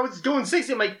over, I was doing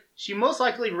 60. I'm like, she most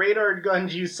likely radar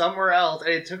gunned you somewhere else,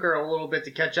 and it took her a little bit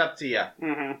to catch up to you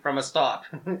from a stop.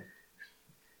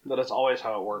 That is always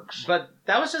how it works. But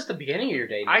that was just the beginning of your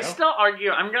day, I still argue,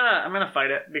 I'm gonna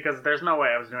fight it, because there's no way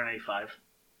I was doing 85.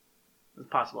 It's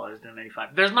possible I was doing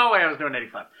 85. There's no way I was doing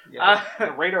 85. Yeah,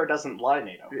 the radar doesn't lie,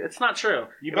 NATO. It's not true.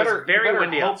 You It was better very hope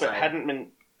windy it outside. hadn't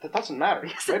been... That doesn't matter.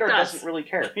 Yes, it radar does. doesn't really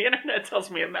care. The internet tells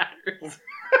me it matters.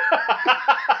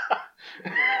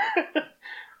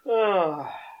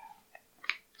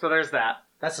 So there's that.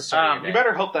 That's the start of your You day.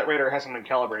 better hope that radar hasn't been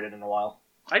calibrated in a while.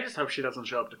 I just hope she doesn't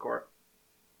show up to court.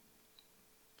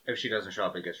 If she doesn't show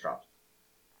up, it gets dropped.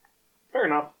 Fair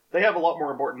enough. They have a lot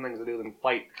more important things to do than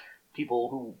fight people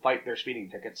who fight their speeding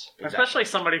tickets. Exactly. Especially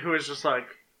somebody who is just like,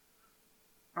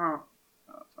 oh,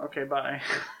 okay, bye.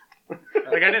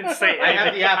 Like, I didn't say I have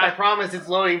anything. the app. I promise it's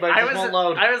loading, but it just won't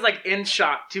load. I was like in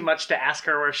shock too much to ask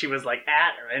her where she was like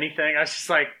at or anything. I was just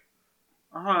like,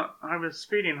 I was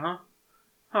speeding, huh?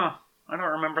 Huh, I don't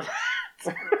remember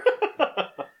that.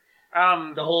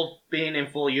 The whole being in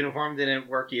full uniform didn't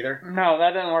work either. No,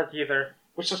 that didn't work either.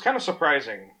 Which is kind of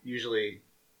surprising. Usually,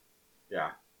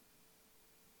 yeah.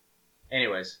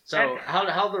 Anyways, so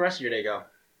how'd the rest of your day go?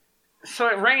 So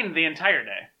it rained the entire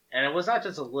day. And it was not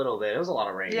just a little bit; it was a lot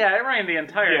of rain. Yeah, it rained the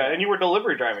entire Yeah, day. and you were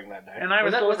delivery driving that day. And I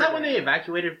was was that when they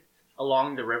evacuated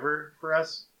along the river for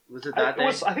us? Was it that day?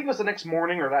 I think it was the next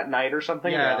morning or that night or something.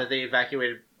 Yeah, that they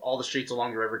evacuated all the streets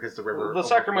along the river because the river. The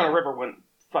Sacramento overflowed River went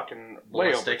fucking way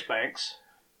over Ballistic. its banks.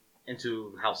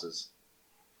 into houses.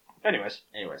 Anyways.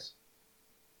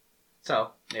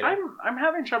 So, I'm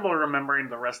having trouble remembering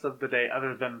the rest of the day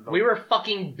other than we were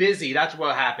fucking busy. That's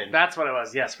what happened. That's what it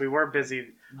was. Yes, we were busy.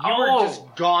 You were just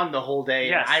gone the whole day.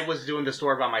 Yes. And I was doing the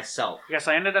store by myself. Yes,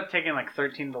 I ended up taking like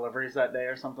 13 deliveries that day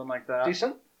or something like that.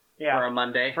 Decent? Yeah. For a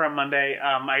Monday. For a Monday.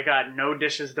 I got no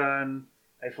dishes done.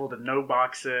 I folded no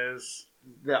boxes.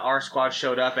 Our squad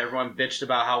showed up. Everyone bitched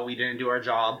about how we didn't do our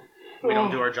job. We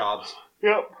don't do our jobs.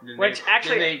 Yep.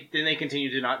 Then they continue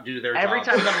to not do their Every jobs.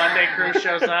 time the Monday crew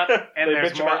shows up and they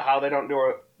there's bitch more, about how they don't do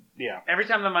it. Yeah. every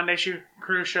time the Monday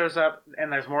crew shows up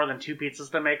and there's more than 2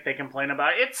 pizzas to make, they complain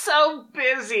about it's so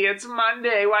busy. It's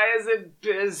Monday. Why is it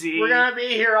busy? We're gonna be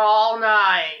here all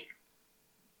night.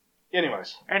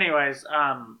 Anyways.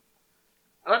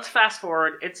 Let's fast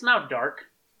forward. It's now dark.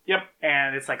 Yep.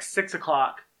 And it's like 6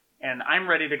 o'clock, and I'm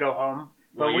ready to go home.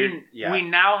 But Well, we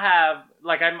now have,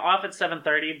 like, I'm off at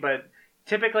 7:30, but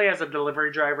typically as a delivery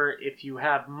driver, if you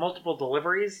have multiple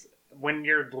deliveries, when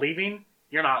you're leaving,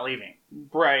 you're not leaving.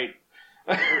 Right.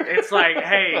 It's like,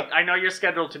 hey, I know you're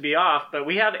scheduled to be off, but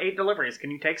we have 8 deliveries.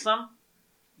 Can you take some?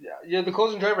 Yeah, the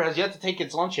closing driver has yet to take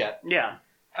its lunch yet. Yeah.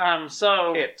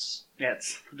 So It's.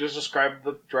 it's. Just describe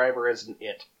the driver as an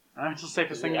it. That's the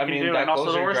safest thing you I can mean, do, that and also the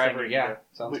closing worst driver, thing you can yeah, do.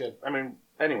 sounds good. I mean,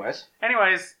 anyways.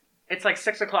 Anyways, it's like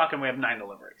 6 o'clock and we have 9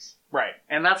 deliveries. Right.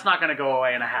 And that's not going to go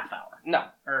away in a half hour. No.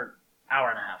 Or hour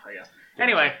and a half, I guess.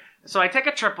 Anyway, so I take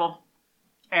a triple,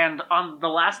 and on the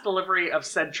last delivery of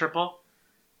said triple,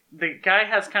 the guy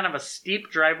has kind of a steep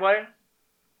driveway,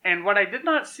 and what I did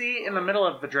not see in the middle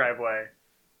of the driveway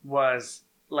was,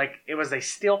 like, it was a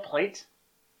steel plate,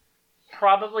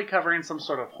 probably covering some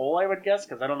sort of hole, I would guess,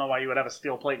 because I don't know why you would have a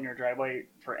steel plate in your driveway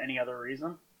for any other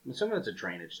reason. I'm assuming it's a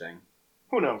drainage thing.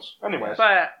 Who knows? Anyways.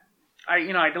 But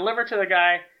I delivered to the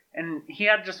guy, and he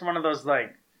had just one of those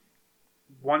like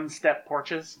one-step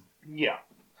porches. Yeah.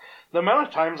 The amount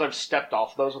of times I've stepped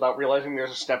off those without realizing there's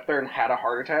a step there and had a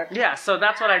heart attack. Yeah, so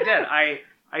that's what I did.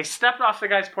 I stepped off the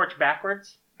guy's porch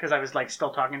backwards because I was like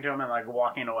still talking to him and like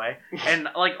walking away, and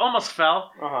like almost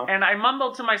fell. Uh-huh. And I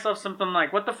mumbled to myself something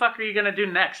like, "What the fuck are you gonna do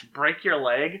next? Break your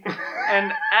leg?"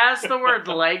 And as the word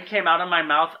 "leg" came out of my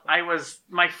mouth,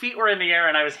 my feet were in the air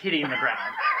and I was hitting the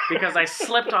ground because I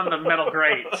slipped on the metal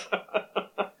grate,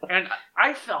 and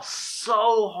I fell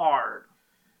so hard.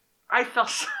 I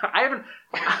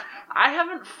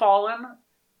haven't fallen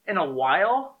in a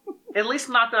while, at least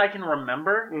not that I can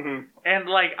remember. Mm-hmm. And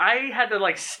like I had to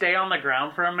like stay on the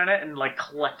ground for a minute and like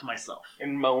collect myself.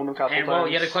 And moan a couple And times. well,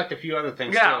 you had to collect a few other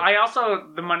things Yeah,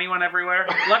 too. the money went everywhere.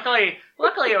 Luckily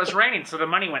it was raining, so the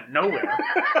money went nowhere.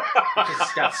 It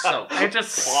just got soaked. It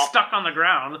just stuck on the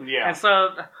ground. Yeah. And so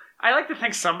I like to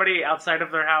think somebody outside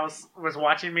of their house was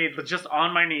watching me just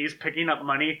on my knees, picking up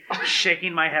money,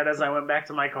 shaking my head as I went back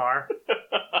to my car.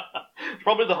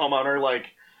 Probably the homeowner, like,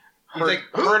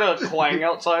 heard a clang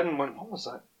outside and went, "What was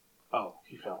that?" "Oh,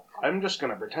 he fell. I'm just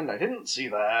going to pretend I didn't see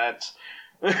that."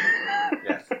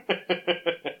 Yes.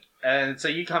 And so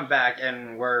you come back,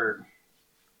 and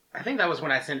I think that was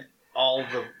when I sent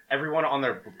everyone on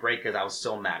their break because I was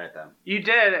still mad at them. You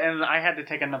did, and I had to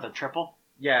take another triple.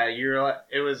 Yeah,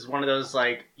 it was one of those,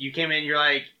 like, you came in, you're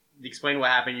like, explain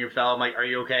what happened, you fell, I'm like, are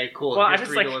you okay? Cool, Well, here's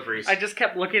 3 deliveries. I just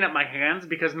kept looking at my hands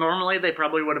because normally they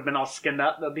probably would have been all skinned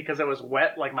up, but because it was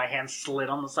wet, like my hands slid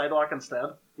on the sidewalk instead.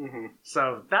 Mm-hmm.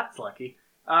 So that's lucky.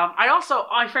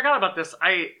 I forgot about this.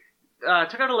 I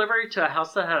took a delivery to a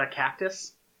house that had a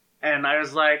cactus, and I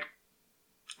was like,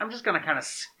 I'm just gonna kind of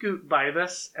scoot by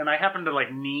this, and I happened to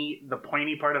like knee the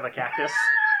pointy part of a cactus,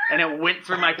 and it went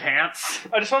through my pants.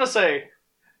 I just want to say,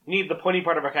 you need the pointy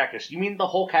part of a cactus. You mean the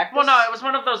whole cactus? Well, no, it was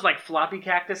one of those like floppy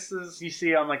cactuses you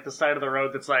see on like the side of the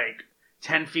road that's like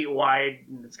 10 feet wide,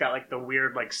 and it's got like the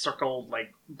weird like circled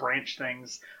like branch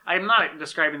things. I'm not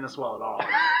describing this well at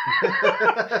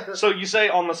all. So you say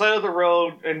on the side of the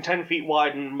road and 10 feet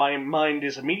wide, and my mind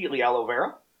is immediately aloe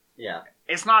vera? Yeah.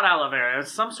 It's not aloe vera.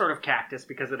 It's some sort of cactus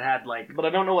because it had like. But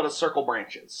I don't know what a circle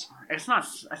branch is. It's not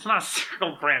a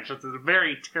circle branch. It's a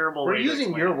very terrible. We're way to using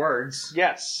explain your it. words.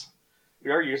 Yes. We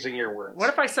are using your words. What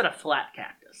if I said a flat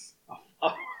cactus?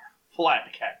 A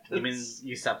flat cactus. You mean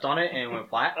you stepped on it and it went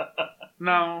flat?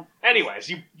 No. Anyways,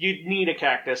 you need a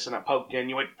cactus and it poked in.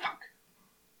 You went, fuck.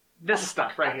 This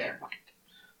stuff right here.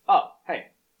 Oh, hey.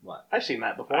 What? I've seen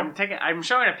that before. I'm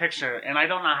showing a picture, and I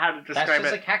don't know how to That's describe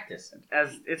just it a cactus.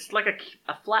 as it's like a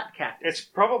flat cactus. It's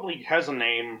probably has a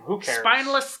name. Who cares?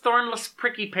 Spineless, thornless,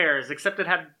 pricky pears, except it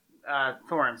had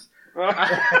thorns. They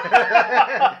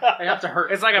have to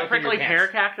hurt. It's like a both of your prickly pants. pear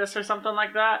cactus or something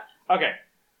like that. Okay.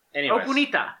 Anyways. Oh,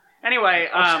 bonita. Anyway,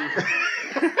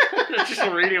 just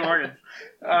reading words.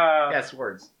 Yes,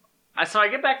 words. So I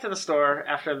get back to the store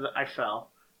after I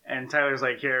fell, and Tyler's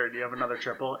like, "Here, do you have another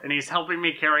triple?" And he's helping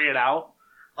me carry it out.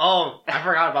 Oh, I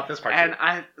forgot about this part. And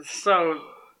too. so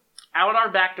out our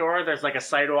back door, there's like a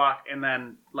sidewalk, and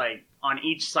then like on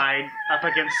each side, up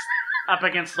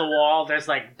against the wall, there's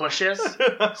like bushes.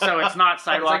 So it's not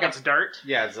sidewalk, it's dirt.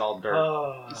 Yeah, it's all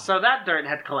dirt. So that dirt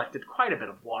had collected quite a bit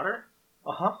of water.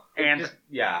 Uh-huh. And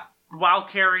Yeah. while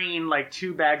carrying like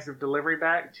two delivery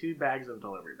bags,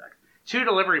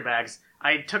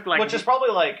 I took like Which is probably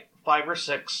like 5 or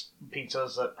 6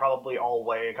 pizzas that probably all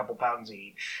weigh a couple pounds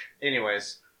each.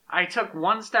 Anyways. I took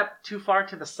one step too far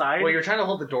to the side. Well, you were trying to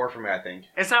hold the door for me, I think.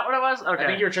 Is that what it was? Okay. I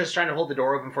think you were just trying to hold the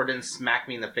door open before it didn't smack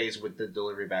me in the face with the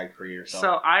delivery bag for yourself.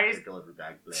 So I The delivery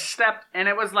bag. Yeah. stepped, and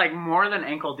it was like more than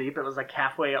ankle deep. It was like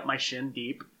halfway up my shin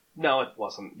deep. No, it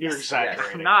wasn't. You're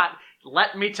exaggerating. Not.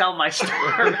 Let me tell my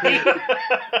story.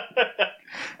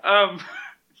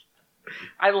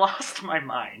 I lost my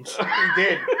mind. He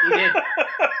did.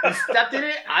 He stepped in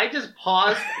it. I just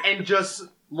paused and just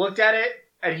looked at it,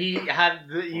 and you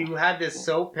had this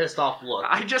so pissed off look.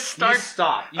 I just You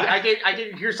stopped. I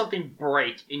did hear something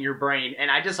break in your brain, and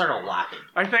I just started laughing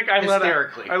I think I let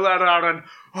hysterically. out an,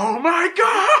 oh my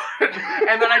god!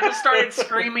 And then I just started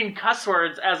screaming cuss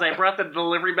words as I brought the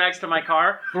delivery bags to my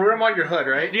car. Threw them on your hood,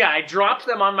 right? Yeah, I dropped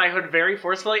them on my hood very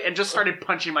forcefully and just started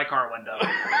punching my car window.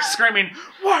 Screaming,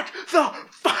 what the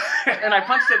fuck? And I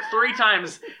punched it 3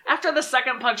 times. After the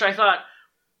second punch, I thought,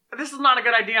 this is not a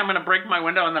good idea. I'm going to break my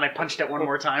window, and then I punched it one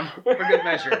more time. For good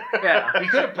measure. Yeah. You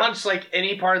could have punched like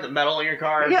any part of the metal in your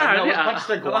car. Yeah, but no, yeah. let's punch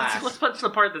the glass. Let's punch the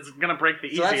part that's going to break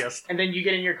the So that's- easiest. And then you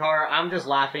get in your car. I'm just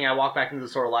laughing. I walk back into the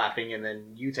store laughing, and then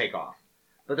you take off.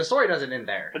 But the story doesn't end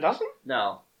there. It doesn't?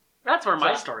 No. That's where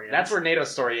my So story is. That's where NATO's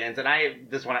story ends, and I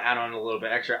just want to add on a little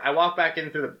bit extra. I walk back in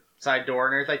through the side door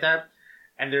and everything like that,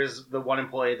 and there's the one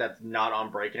employee that's not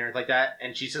on break and everything like that,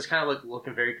 and she's just kind of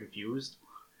looking very confused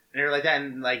and everything like that,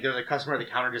 and like there's a customer at the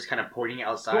counter just kind of pointing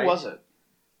outside. Who was it?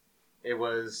 It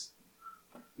was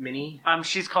Minnie.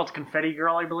 She's called Confetti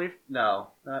Girl, I believe. No,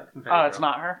 not Confetti Oh, it's Girl.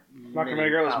 not her? Not Confetti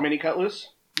Girl, it was Oh. Minnie Cutlass?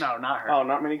 No, not her. Oh,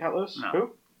 not Minnie Cutlass? No.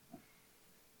 Who?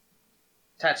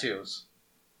 Tattoos.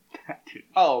 Tattoo.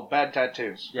 Oh, Bad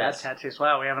Tattoos. Yes. Bad tattoos.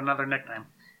 Wow, we have another nickname.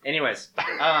 Anyways,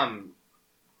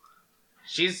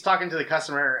 she's talking to the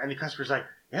customer, and the customer's like,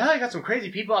 "Yeah, I got some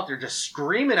crazy people out there just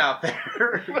screaming out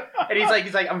there." And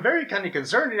he's like, "I'm very kind of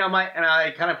concerned," and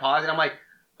I kind of pause, and I'm like,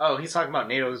 "Oh, he's talking about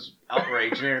NATO's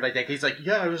outrage and everything like that." He's like,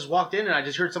 "Yeah, I just walked in and I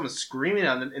just heard someone screaming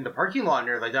in the parking lot and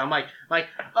everything like that." I'm like,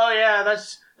 "Oh yeah,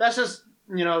 that's just."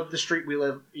 The street we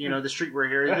live, the street we're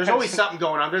here. There's always something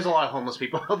going on. There's a lot of homeless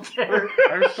people out there.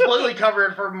 I'm completely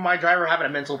covered for my driver having a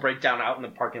mental breakdown out in the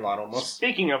parking lot almost.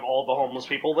 Speaking of all the homeless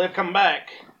people, they've come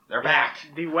back. They're back.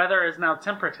 The weather is now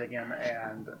temperate again,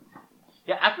 and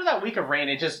Yeah, after that week of rain,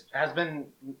 it just has been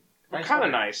It's kind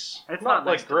of nice. It's not not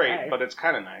like nice great, today. but it's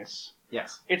kind of nice.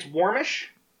 Yes. It's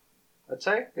warmish, I'd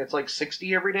say. It's like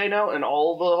 60 every day now, and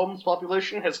all the homeless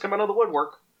population has come out of the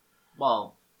woodwork.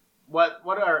 Well,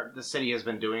 the city has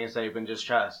been doing is they've been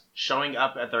just showing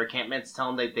up at their encampments,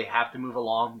 telling them they have to move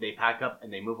along. They pack up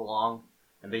and they move along,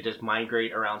 and they just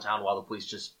migrate around town while the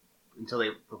police until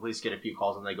the police get a few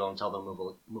calls and they go and tell them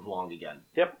move along again.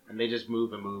 Yep. And they just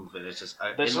move and move, and it's just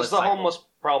an This endless is the cycle. homeless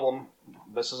problem.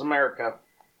 This is America.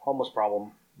 Homeless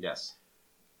problem. Yes.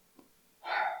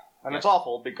 And Yes. it's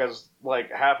awful because, like,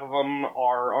 half of them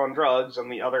are on drugs and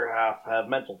the other half have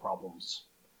mental problems.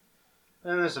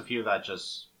 And there's a few that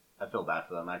I feel bad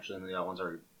for them actually, and the other ones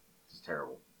are just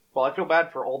terrible. Well, I feel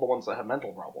bad for all the ones that have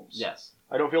mental problems. Yes.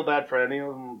 I don't feel bad for any of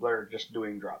them that are just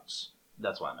doing drugs.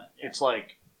 That's what I meant. It's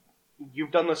like, you've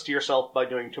done this to yourself by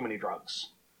doing too many drugs.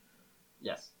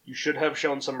 Yes. You should have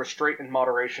shown some restraint and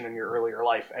moderation in your earlier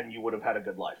life, and you would have had a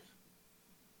good life.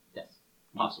 Yes.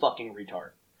 You Possible. fucking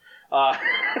retard.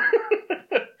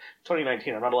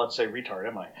 2019, I'm not allowed to say retard,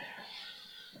 am I?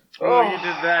 oh, you did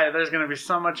that. There's going to be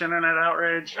so much internet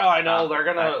outrage. Oh, I know, they're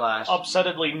gonna Backlash.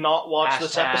 upsettedly not watch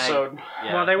this Hashtag. episode.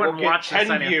 Yeah. Well, they We'll wouldn't get watch 10 this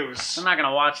anyway. views. I'm not going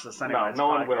to watch this anyway. No, It's no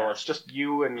a one will. podcast. It's just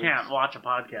you and... You can't watch a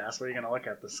podcast. What are you going to look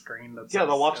at the screen? That Yeah, says,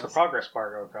 they'll watch the yes. progress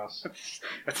bar go across.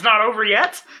 It's not over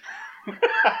yet. Yeah.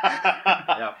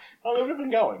 How long have we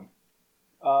been going?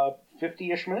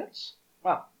 50-ish minutes?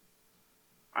 Wow.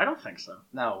 I don't think so.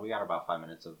 No, we got about 5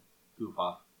 minutes of goof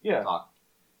off Yeah. talk.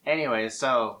 Anyway,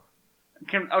 so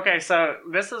Okay, so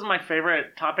this is my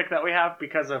favorite topic that we have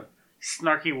because of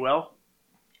Snarky Will.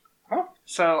 Huh?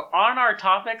 So on our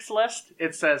topics list,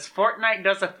 it says Fortnite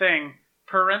does a thing,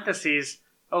 parentheses,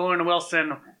 Owen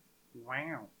Wilson,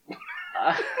 wow.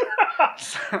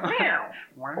 So, wow.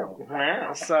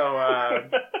 Wow. So,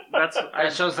 that's...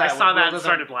 That shows I that saw Will that and doesn't-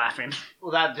 started laughing.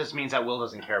 well, that just means that Will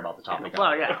doesn't care about the topic.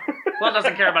 Well, yeah. Will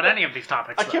doesn't care about any of these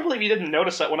topics, I can't believe you didn't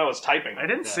notice that when I was typing. I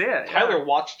didn't Yeah. see it. Tyler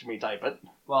watched me type it.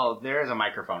 Well, there is a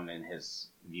microphone in his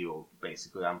view,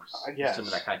 basically. I'm Yes.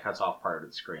 assuming that kind of cuts off part of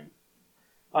the screen.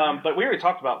 But we already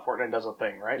talked about Fortnite does a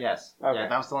thing, right? Yes. Okay. Yeah,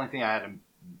 that was the only thing I had to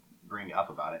bring up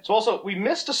about it. So also, we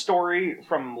missed a story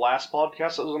from last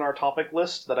podcast that was on our topic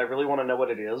list that I really want to know what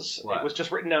it is. What? It was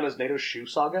just written down as NATO's shoe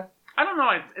saga. I don't know.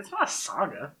 It's not a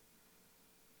saga.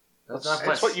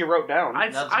 That's what you wrote down. I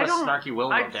That's I what don't. Snarky Will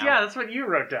wrote down. Yeah, that's what you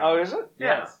wrote down. Oh, is it?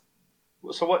 Yeah.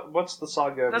 So what's the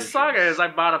saga of The your saga shoes? is I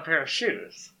bought a pair of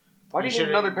shoes. Why do you need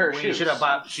another pair of shoes? You should have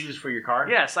bought shoes for your car.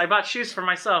 Yes, I bought shoes for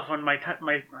myself when my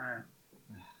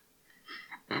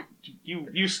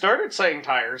You started saying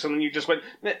tires, and then you just went...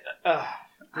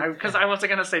 because I wasn't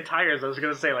gonna say tires. I was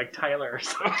gonna say like Tyler or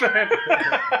something.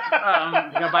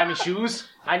 You gonna buy me shoes?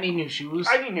 I need new shoes.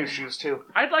 I need new shoes, too.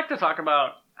 I'd like to talk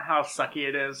about how sucky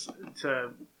it is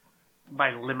to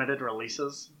buy limited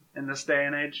releases in this day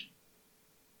and age?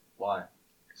 Why?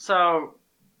 So,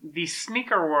 the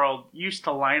sneaker world used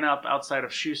to line up outside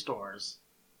of shoe stores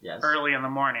Yes. early in the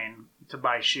morning to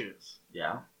buy shoes.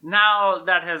 Yeah. Now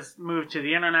that has moved to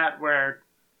the internet where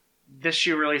this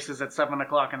shoe releases at 7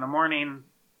 o'clock in the morning.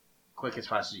 Quick as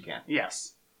fast as you can.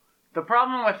 Yes. The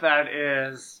problem with that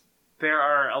is there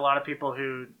are a lot of people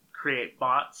who create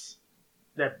bots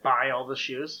that buy all the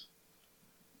shoes.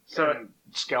 So And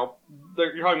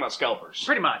you're talking about scalpers.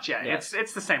 pretty much, yeah, Yeah.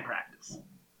 it's the same practice.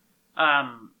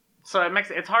 So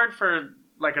it's hard for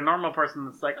like a normal person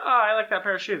that's like, oh, I like that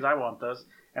pair of shoes, I want those,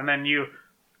 and then you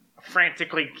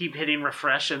frantically keep hitting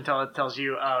refresh until it tells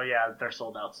you, oh yeah, they're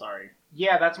sold out. Sorry.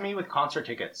 Yeah, that's me with concert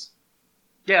tickets.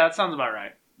 Yeah, that sounds about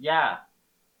right. Yeah.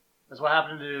 That's what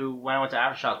happened to when I went to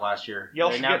Aftershock last year. Y'all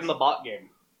They should get announced- in the bot game.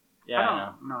 Yeah, I I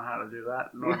don't know. know how to do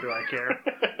that, nor do I care.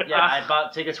 Yeah, I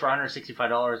bought tickets for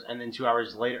 $165, and then 2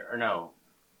 hours later, or no,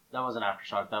 that wasn't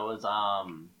Aftershock. That was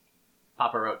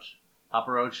Papa Roach.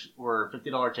 Papa Roach were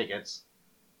 $50 tickets.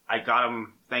 I got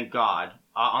them, thank God,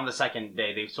 on the second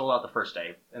day. They sold out the first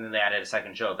day, and then they added a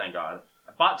second show, thank God.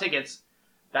 I bought tickets.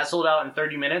 That sold out in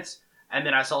 30 minutes, and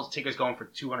then I saw tickets going for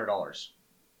 $200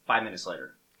 5 minutes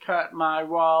later. Cut my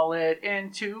wallet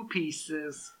into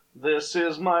pieces. This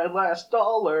is my last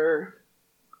dollar.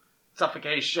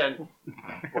 Suffocation.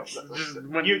 Just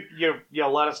when You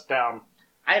let us down.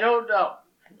 I don't know.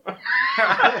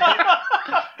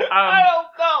 I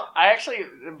don't know. I actually,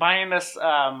 buying this,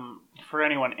 for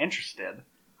anyone interested,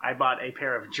 I bought a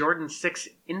pair of Jordan 6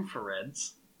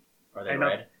 infrareds. Are they I know.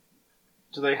 red?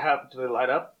 Do they light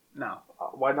up? No,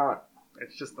 Why not?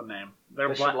 it's just the name. They're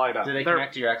They should black. light up. Do they They're-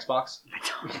 connect to your Xbox?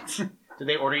 They don't. Did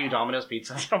they order you Domino's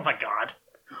pizza? Oh my god.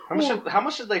 How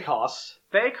much did they cost?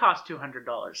 They cost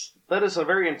 $200. That is a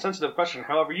very insensitive question.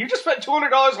 However, you just spent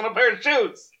 $200 on a pair of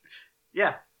shoes.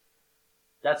 Yeah,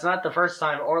 That's not the first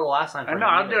time or the last time. I know.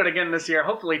 I'll do it again this year.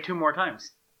 Hopefully 2 more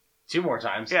times. 2 more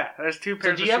times. Yeah, there's 2 So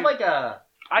pairs do of you have shoes. like a?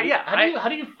 Yeah, How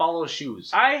do you follow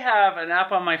shoes? I have an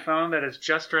app on my phone that is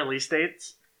just release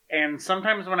dates, and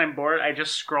sometimes when I'm bored, I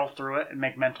just scroll through it and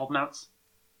make mental notes.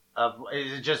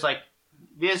 Is it just like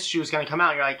this shoe is gonna come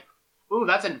out? And you're like, ooh,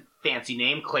 that's a fancy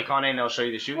name. Click on it and it'll show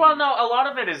you the shoe. Well, no, a lot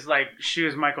of it is like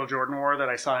shoes Michael Jordan wore that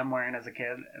I saw him wearing as a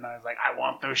kid, and I was like, I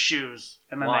want those shoes,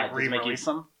 and then Why? they Does it make re-release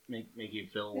them. make you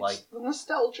feel like It's the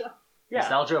nostalgia. Yeah,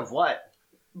 nostalgia of what?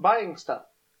 Buying stuff.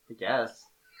 I guess.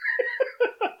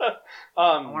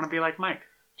 I want to be like Mike.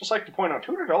 Just like to point out,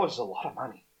 $200 is a lot of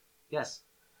money. Yes.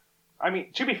 I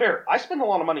mean, to be fair, I spend a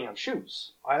lot of money on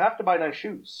shoes. I have to buy nice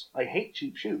shoes. I hate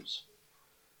cheap shoes.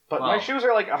 But my Well- shoes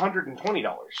are like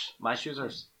 $120. My shoes are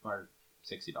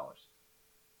 $60.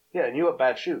 Yeah, and you have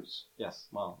bad shoes. Yes.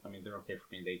 Well, I mean they're okay for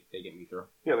me. They get me through.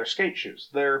 Yeah, they're skate shoes.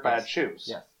 They're bad Yes. shoes.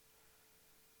 Yes.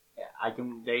 Yeah, I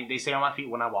can. They stay on my feet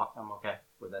when I walk. I'm okay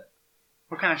with it.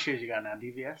 What kind of shoes you got now?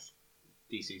 DVS?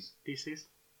 DC's. DCs?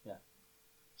 Yeah.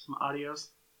 Some audios?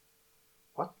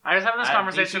 What? I was having this I have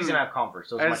conversation. DC's and I have Converse.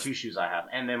 Those are my As- 2 shoes I have,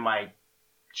 and then my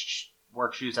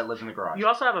work shoes that live in the garage. You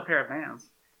also have a pair of Vans.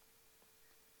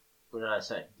 What did I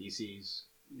say? DC's.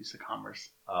 You said Converse.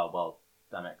 Oh well,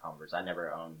 I meant Converse. I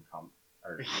never owned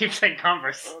or You keep saying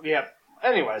Converse. Yeah.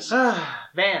 Anyways,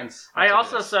 Vans. I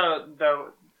That's also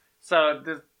what it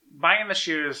is. buying the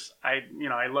shoes. I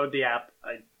load the app.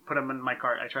 I put them in my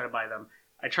cart. I try to buy them.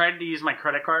 I tried to use my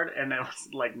credit card and it was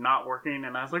like not working.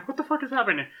 And I was like, "What the fuck is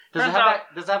happening?" Does it Turns have out-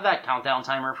 that? Does it have that countdown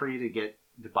timer for you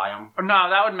to buy them? No,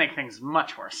 that would make things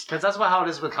much worse. Because that's how it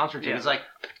is with concert tickets. Yeah. Like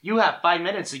you have 5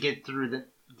 minutes to get through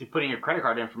to put in your credit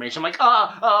card information. I'm like, No,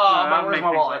 that would where's make my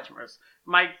things wallet? much worse.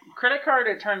 My credit card,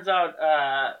 it turns out,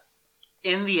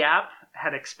 in the app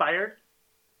had expired.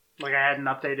 Like I hadn't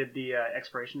updated the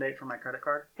expiration date for my credit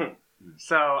card.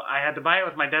 So I had to buy it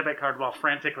with my debit card while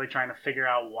frantically trying to figure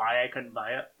out why I couldn't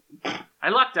buy it. I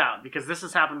lucked out because this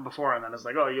has happened before, and then it's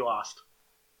like, oh, you lost.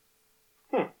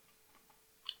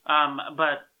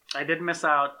 But I did miss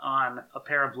out on a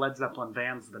pair of Led Zeppelin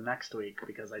Vans the next week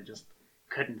because I just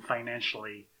couldn't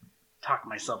financially talk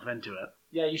myself into it.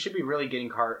 Yeah, you should be really getting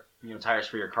tires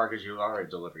for your car because you are a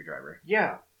delivery driver.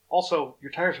 yeah. Also,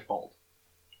 your tires are bald.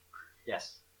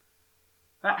 Yes.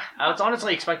 I was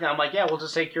honestly expecting. I'm like, yeah, we'll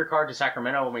just take your car to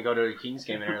Sacramento when we go to a Kings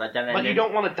game and like that. But you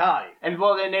don't want to die. And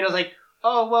well, then Nato's like,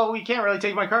 oh, well, we can't really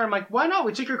take my car. I'm like, why not?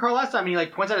 We took your car last time. And he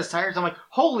like points at his tires. I'm like,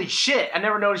 holy shit! I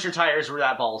never noticed your tires were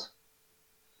that bald.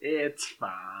 It's fine.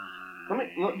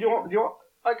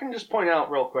 I can just point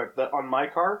out real quick that on my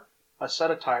car, a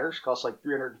set of tires costs like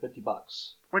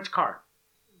 $350. Which car?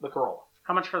 The Corolla.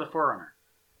 How much for the Forerunner?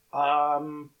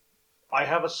 I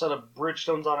have a set of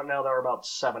Bridgestones on it now that are about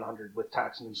 $700 with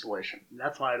tax and installation.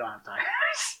 That's why I don't have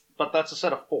tires. But that's a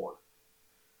set of 4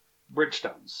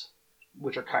 Bridgestones,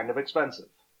 which are kind of expensive.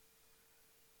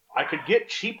 I could get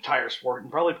cheap tires for it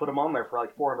and probably put them on there for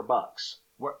like $400.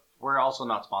 We're also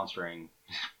not sponsoring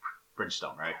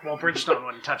Bridgestone, right? Well, Bridgestone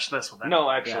wouldn't touch this with anything. No,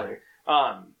 actually.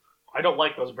 I don't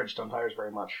like those Bridgestone tires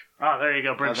very much. Oh, there you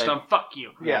go, Bridgestone. Fuck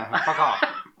you. Yeah. Fuck off.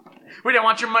 We didn't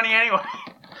want your money anyway.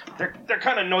 They're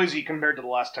kind of noisy compared to the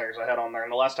last tires I had on there,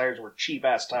 and the last tires were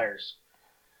cheap-ass tires.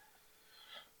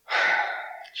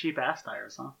 Cheap ass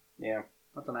tires, huh? Yeah.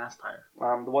 What's an ass tire?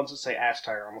 The ones that say ass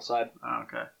tire on the side. Oh,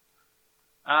 okay.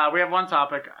 We have one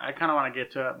topic. I kind of want to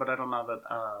get to it, but I don't know that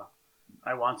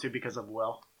I want to because of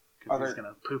Will. Because he's going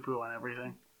to poo-poo on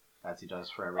everything. As he does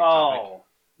for every topic. Oh.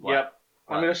 Yep.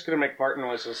 What? I'm just going to make fart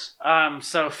noises.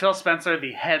 So Phil Spencer,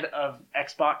 the head of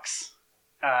Xbox,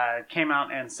 came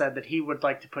out and said that he would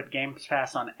like to put Game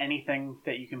Pass on anything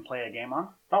that you can play a game on.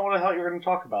 Not what I thought you were going to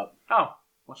talk about. Oh.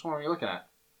 Which one were you looking at?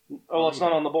 Oh, it's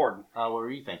not on the board. What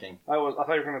were you thinking? I thought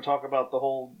you were going to talk about the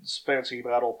whole fancy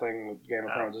battle thing that Game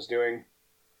of Thrones is doing.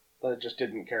 That I just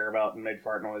didn't care about and made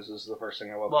fart noises the first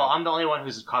thing I woke Well, up. I'm the only one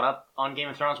who's caught up on Game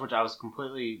of Thrones, which I was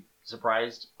completely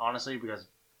surprised, honestly, because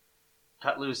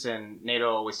Cut Loose and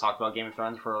NATO always talked about Game of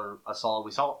Thrones for a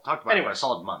solid. Talked about it for a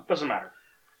solid month. Doesn't matter.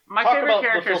 My Talk favorite about the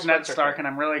character Phil is Ned Spencer Stark, thing.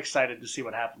 and I'm really excited to see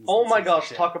what happens. Oh in my season gosh!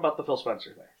 2. Talk about the Phil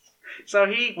Spencer thing. So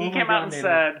he came out and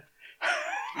said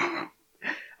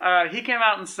he came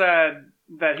out and said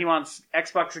that he wants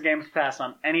Xbox Game Pass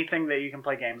on anything that you can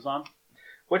play games on.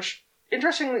 Which,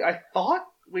 interestingly, I thought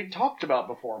we'd talked about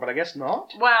before, but I guess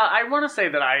not. Well, I want to say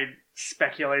that I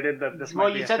speculated that this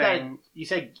might be a thing. You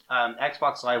said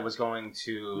Xbox Live was going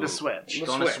to The Switch.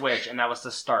 to Switch, and that was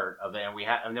the start of it.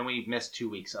 And then we missed 2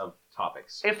 weeks of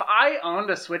topics. If I owned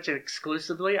a Switch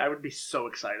exclusively, I would be so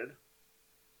excited.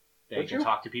 That you can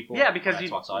talk to people. Yeah, because on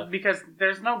Xbox Live.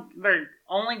 there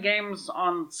only games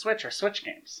on Switch are Switch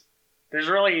games. There's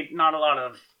really not a lot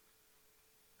of.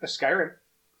 Skyrim.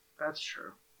 That's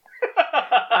true.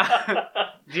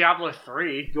 Diablo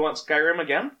 3. You want Skyrim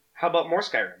again? How about more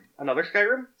Skyrim? Another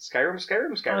Skyrim?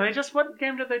 Skyrim. What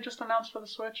game did they just announce for the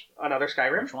Switch? Another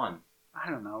Skyrim? Which one? I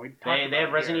don't know. They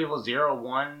have Resident Evil 0,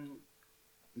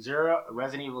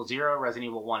 Resident Evil 0, Resident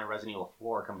Evil 1, and Resident Evil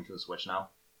 4 coming to the Switch now.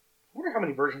 I wonder how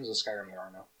many versions of Skyrim there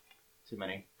are now. Too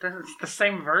many. It's the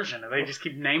same version. They just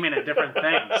keep naming it different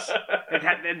things.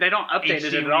 They don't update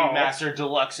it at all. Remastered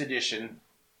Deluxe Edition.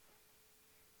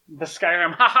 The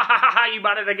Skyrim. Ha ha ha ha! You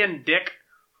bought it again, dick.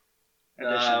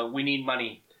 We need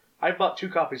money. I bought 2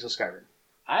 copies of Skyrim.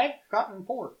 I've gotten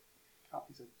 4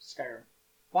 copies of Skyrim.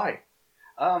 Why?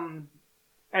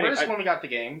 First, when we got the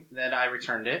game, then I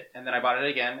returned it, and then I bought it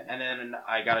again, and then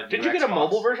I got a. Did you get a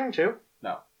mobile version too?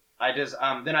 No, I just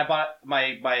then I bought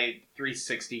my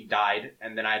 360 died,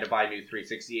 and then I had to buy a new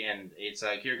 360, and it's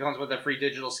here it comes with a free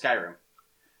digital Skyrim,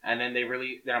 and then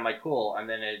then I'm like cool, and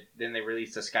then they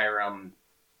released a Skyrim.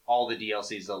 All the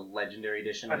DLCs, the Legendary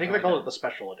Edition. I think they call it the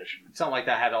Special Edition. Something like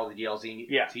that had all the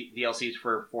DLCs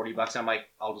for $40. And I'm like,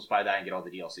 I'll just buy that and get all the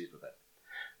DLCs with it.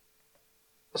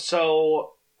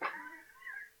 So,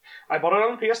 I bought it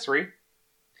on the PS3.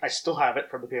 I still have it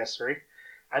from the PS3.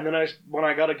 And then when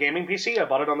I got a gaming PC, I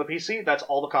bought it on the PC. That's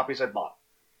all the copies I bought.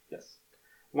 Yes.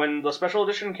 When the Special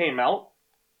Edition came out,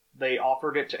 they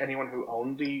offered it to anyone who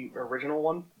owned the original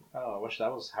one. Oh, I wish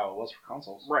that was how it was for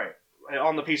consoles. Right.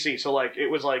 On the PC. So, it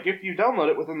was if you download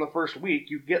it within the first week,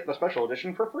 you get the Special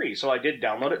Edition for free. So I did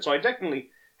download it. So I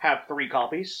technically have 3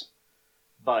 copies,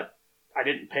 but I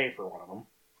didn't pay for one of them.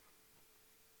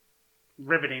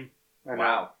 Riveting.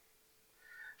 Wow.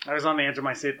 I was on the edge of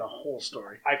my seat the whole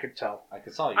story. I could tell. I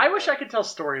could tell you. I wish I could tell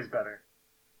stories better.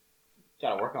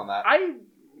 Gotta work on that.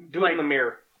 Do it in the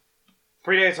mirror.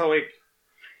 3 days a week.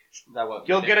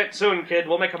 You'll get it soon, kid.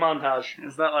 We'll make a montage.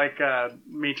 Is that like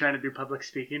me trying to do public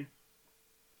speaking?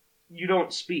 You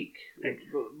don't speak,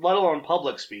 let alone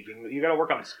public speaking. You got to work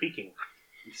on speaking.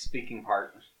 Speaking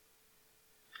part.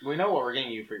 We know what we're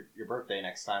getting you for your birthday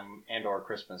next time, and/or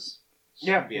Christmas.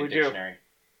 Yeah, be a we dictionary.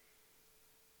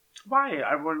 Do.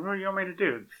 Why? What do you want me to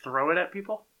do? Throw it at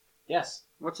people? Yes.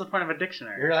 What's the point of a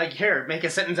dictionary? You're like, here, make a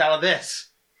sentence out of this.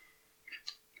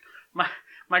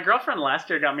 My girlfriend last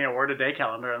year got me a word a day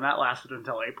calendar, and that lasted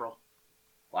until April.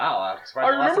 Wow. I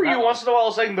remember you once in a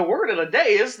while saying the word of the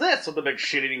day is this with a big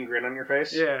shit-eating grin on your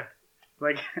face. Yeah.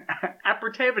 Like,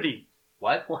 apertivity.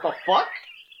 What? What the fuck?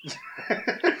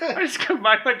 I just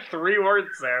combined like 3 words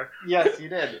there. Yes, you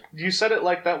did. You said it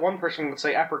like that one person would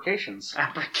say applications.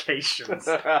 Applications.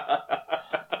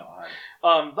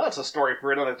 That's a story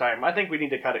for another time. I think we need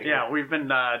to cut it here. Yeah, we've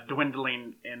been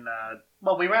dwindling in.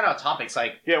 Well, we ran out of topics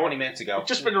like 20 minutes ago. We've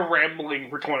just been rambling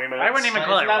for 20 minutes. I wouldn't even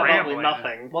call it It's not rambling. probably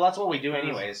nothing. Well, that's what we do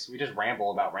anyways. We just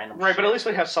ramble about random Right, shit. but at least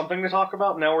we have something to talk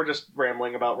about. Now we're just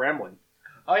rambling about rambling.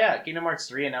 Oh yeah, Kingdom Hearts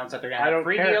 3 announced that they're going I to don't have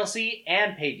free care. DLC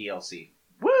and paid DLC.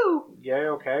 Woo!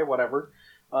 Yeah, okay, whatever.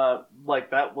 Like,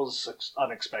 that was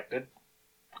unexpected.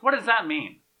 What does that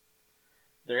mean?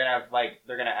 They're going to have,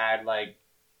 they're going to add, I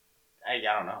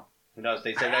don't know. Who knows?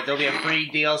 They said that there'll be a free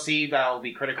DLC that'll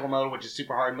be critical mode, which is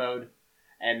super hard mode.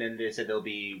 And then they said there'll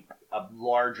be a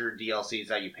larger DLCs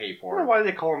that you pay I for. wonder why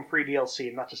they call them free DLC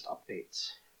and not just updates.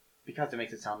 Because it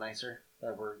makes it sound nicer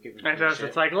that we're giving It free does. shit.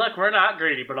 It's like, look, we're not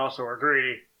greedy, but also we're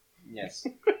greedy. Yes.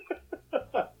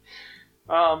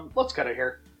 Let's cut it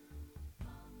here.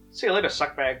 See you later,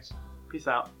 suckbags. Peace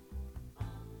out.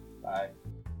 Bye.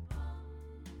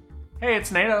 Hey,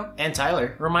 it's NATO, And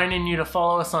Tyler reminding you to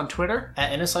follow us on Twitter,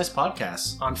 at Innislice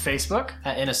Podcasts, on Facebook,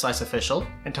 at Innislice Official,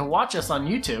 and to watch us on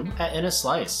YouTube. at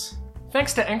Innislice.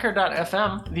 Thanks to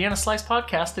Anchor.fm, the In a Slice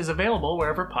podcast is available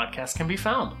wherever podcasts can be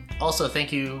found. Also,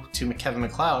 thank you to Kevin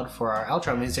McLeod for our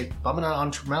outro music, Bumming Out on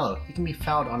Tremolo. He can be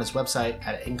found on his website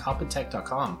at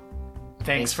incompetech.com.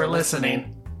 Thanks for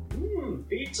listening.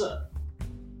 Pizza.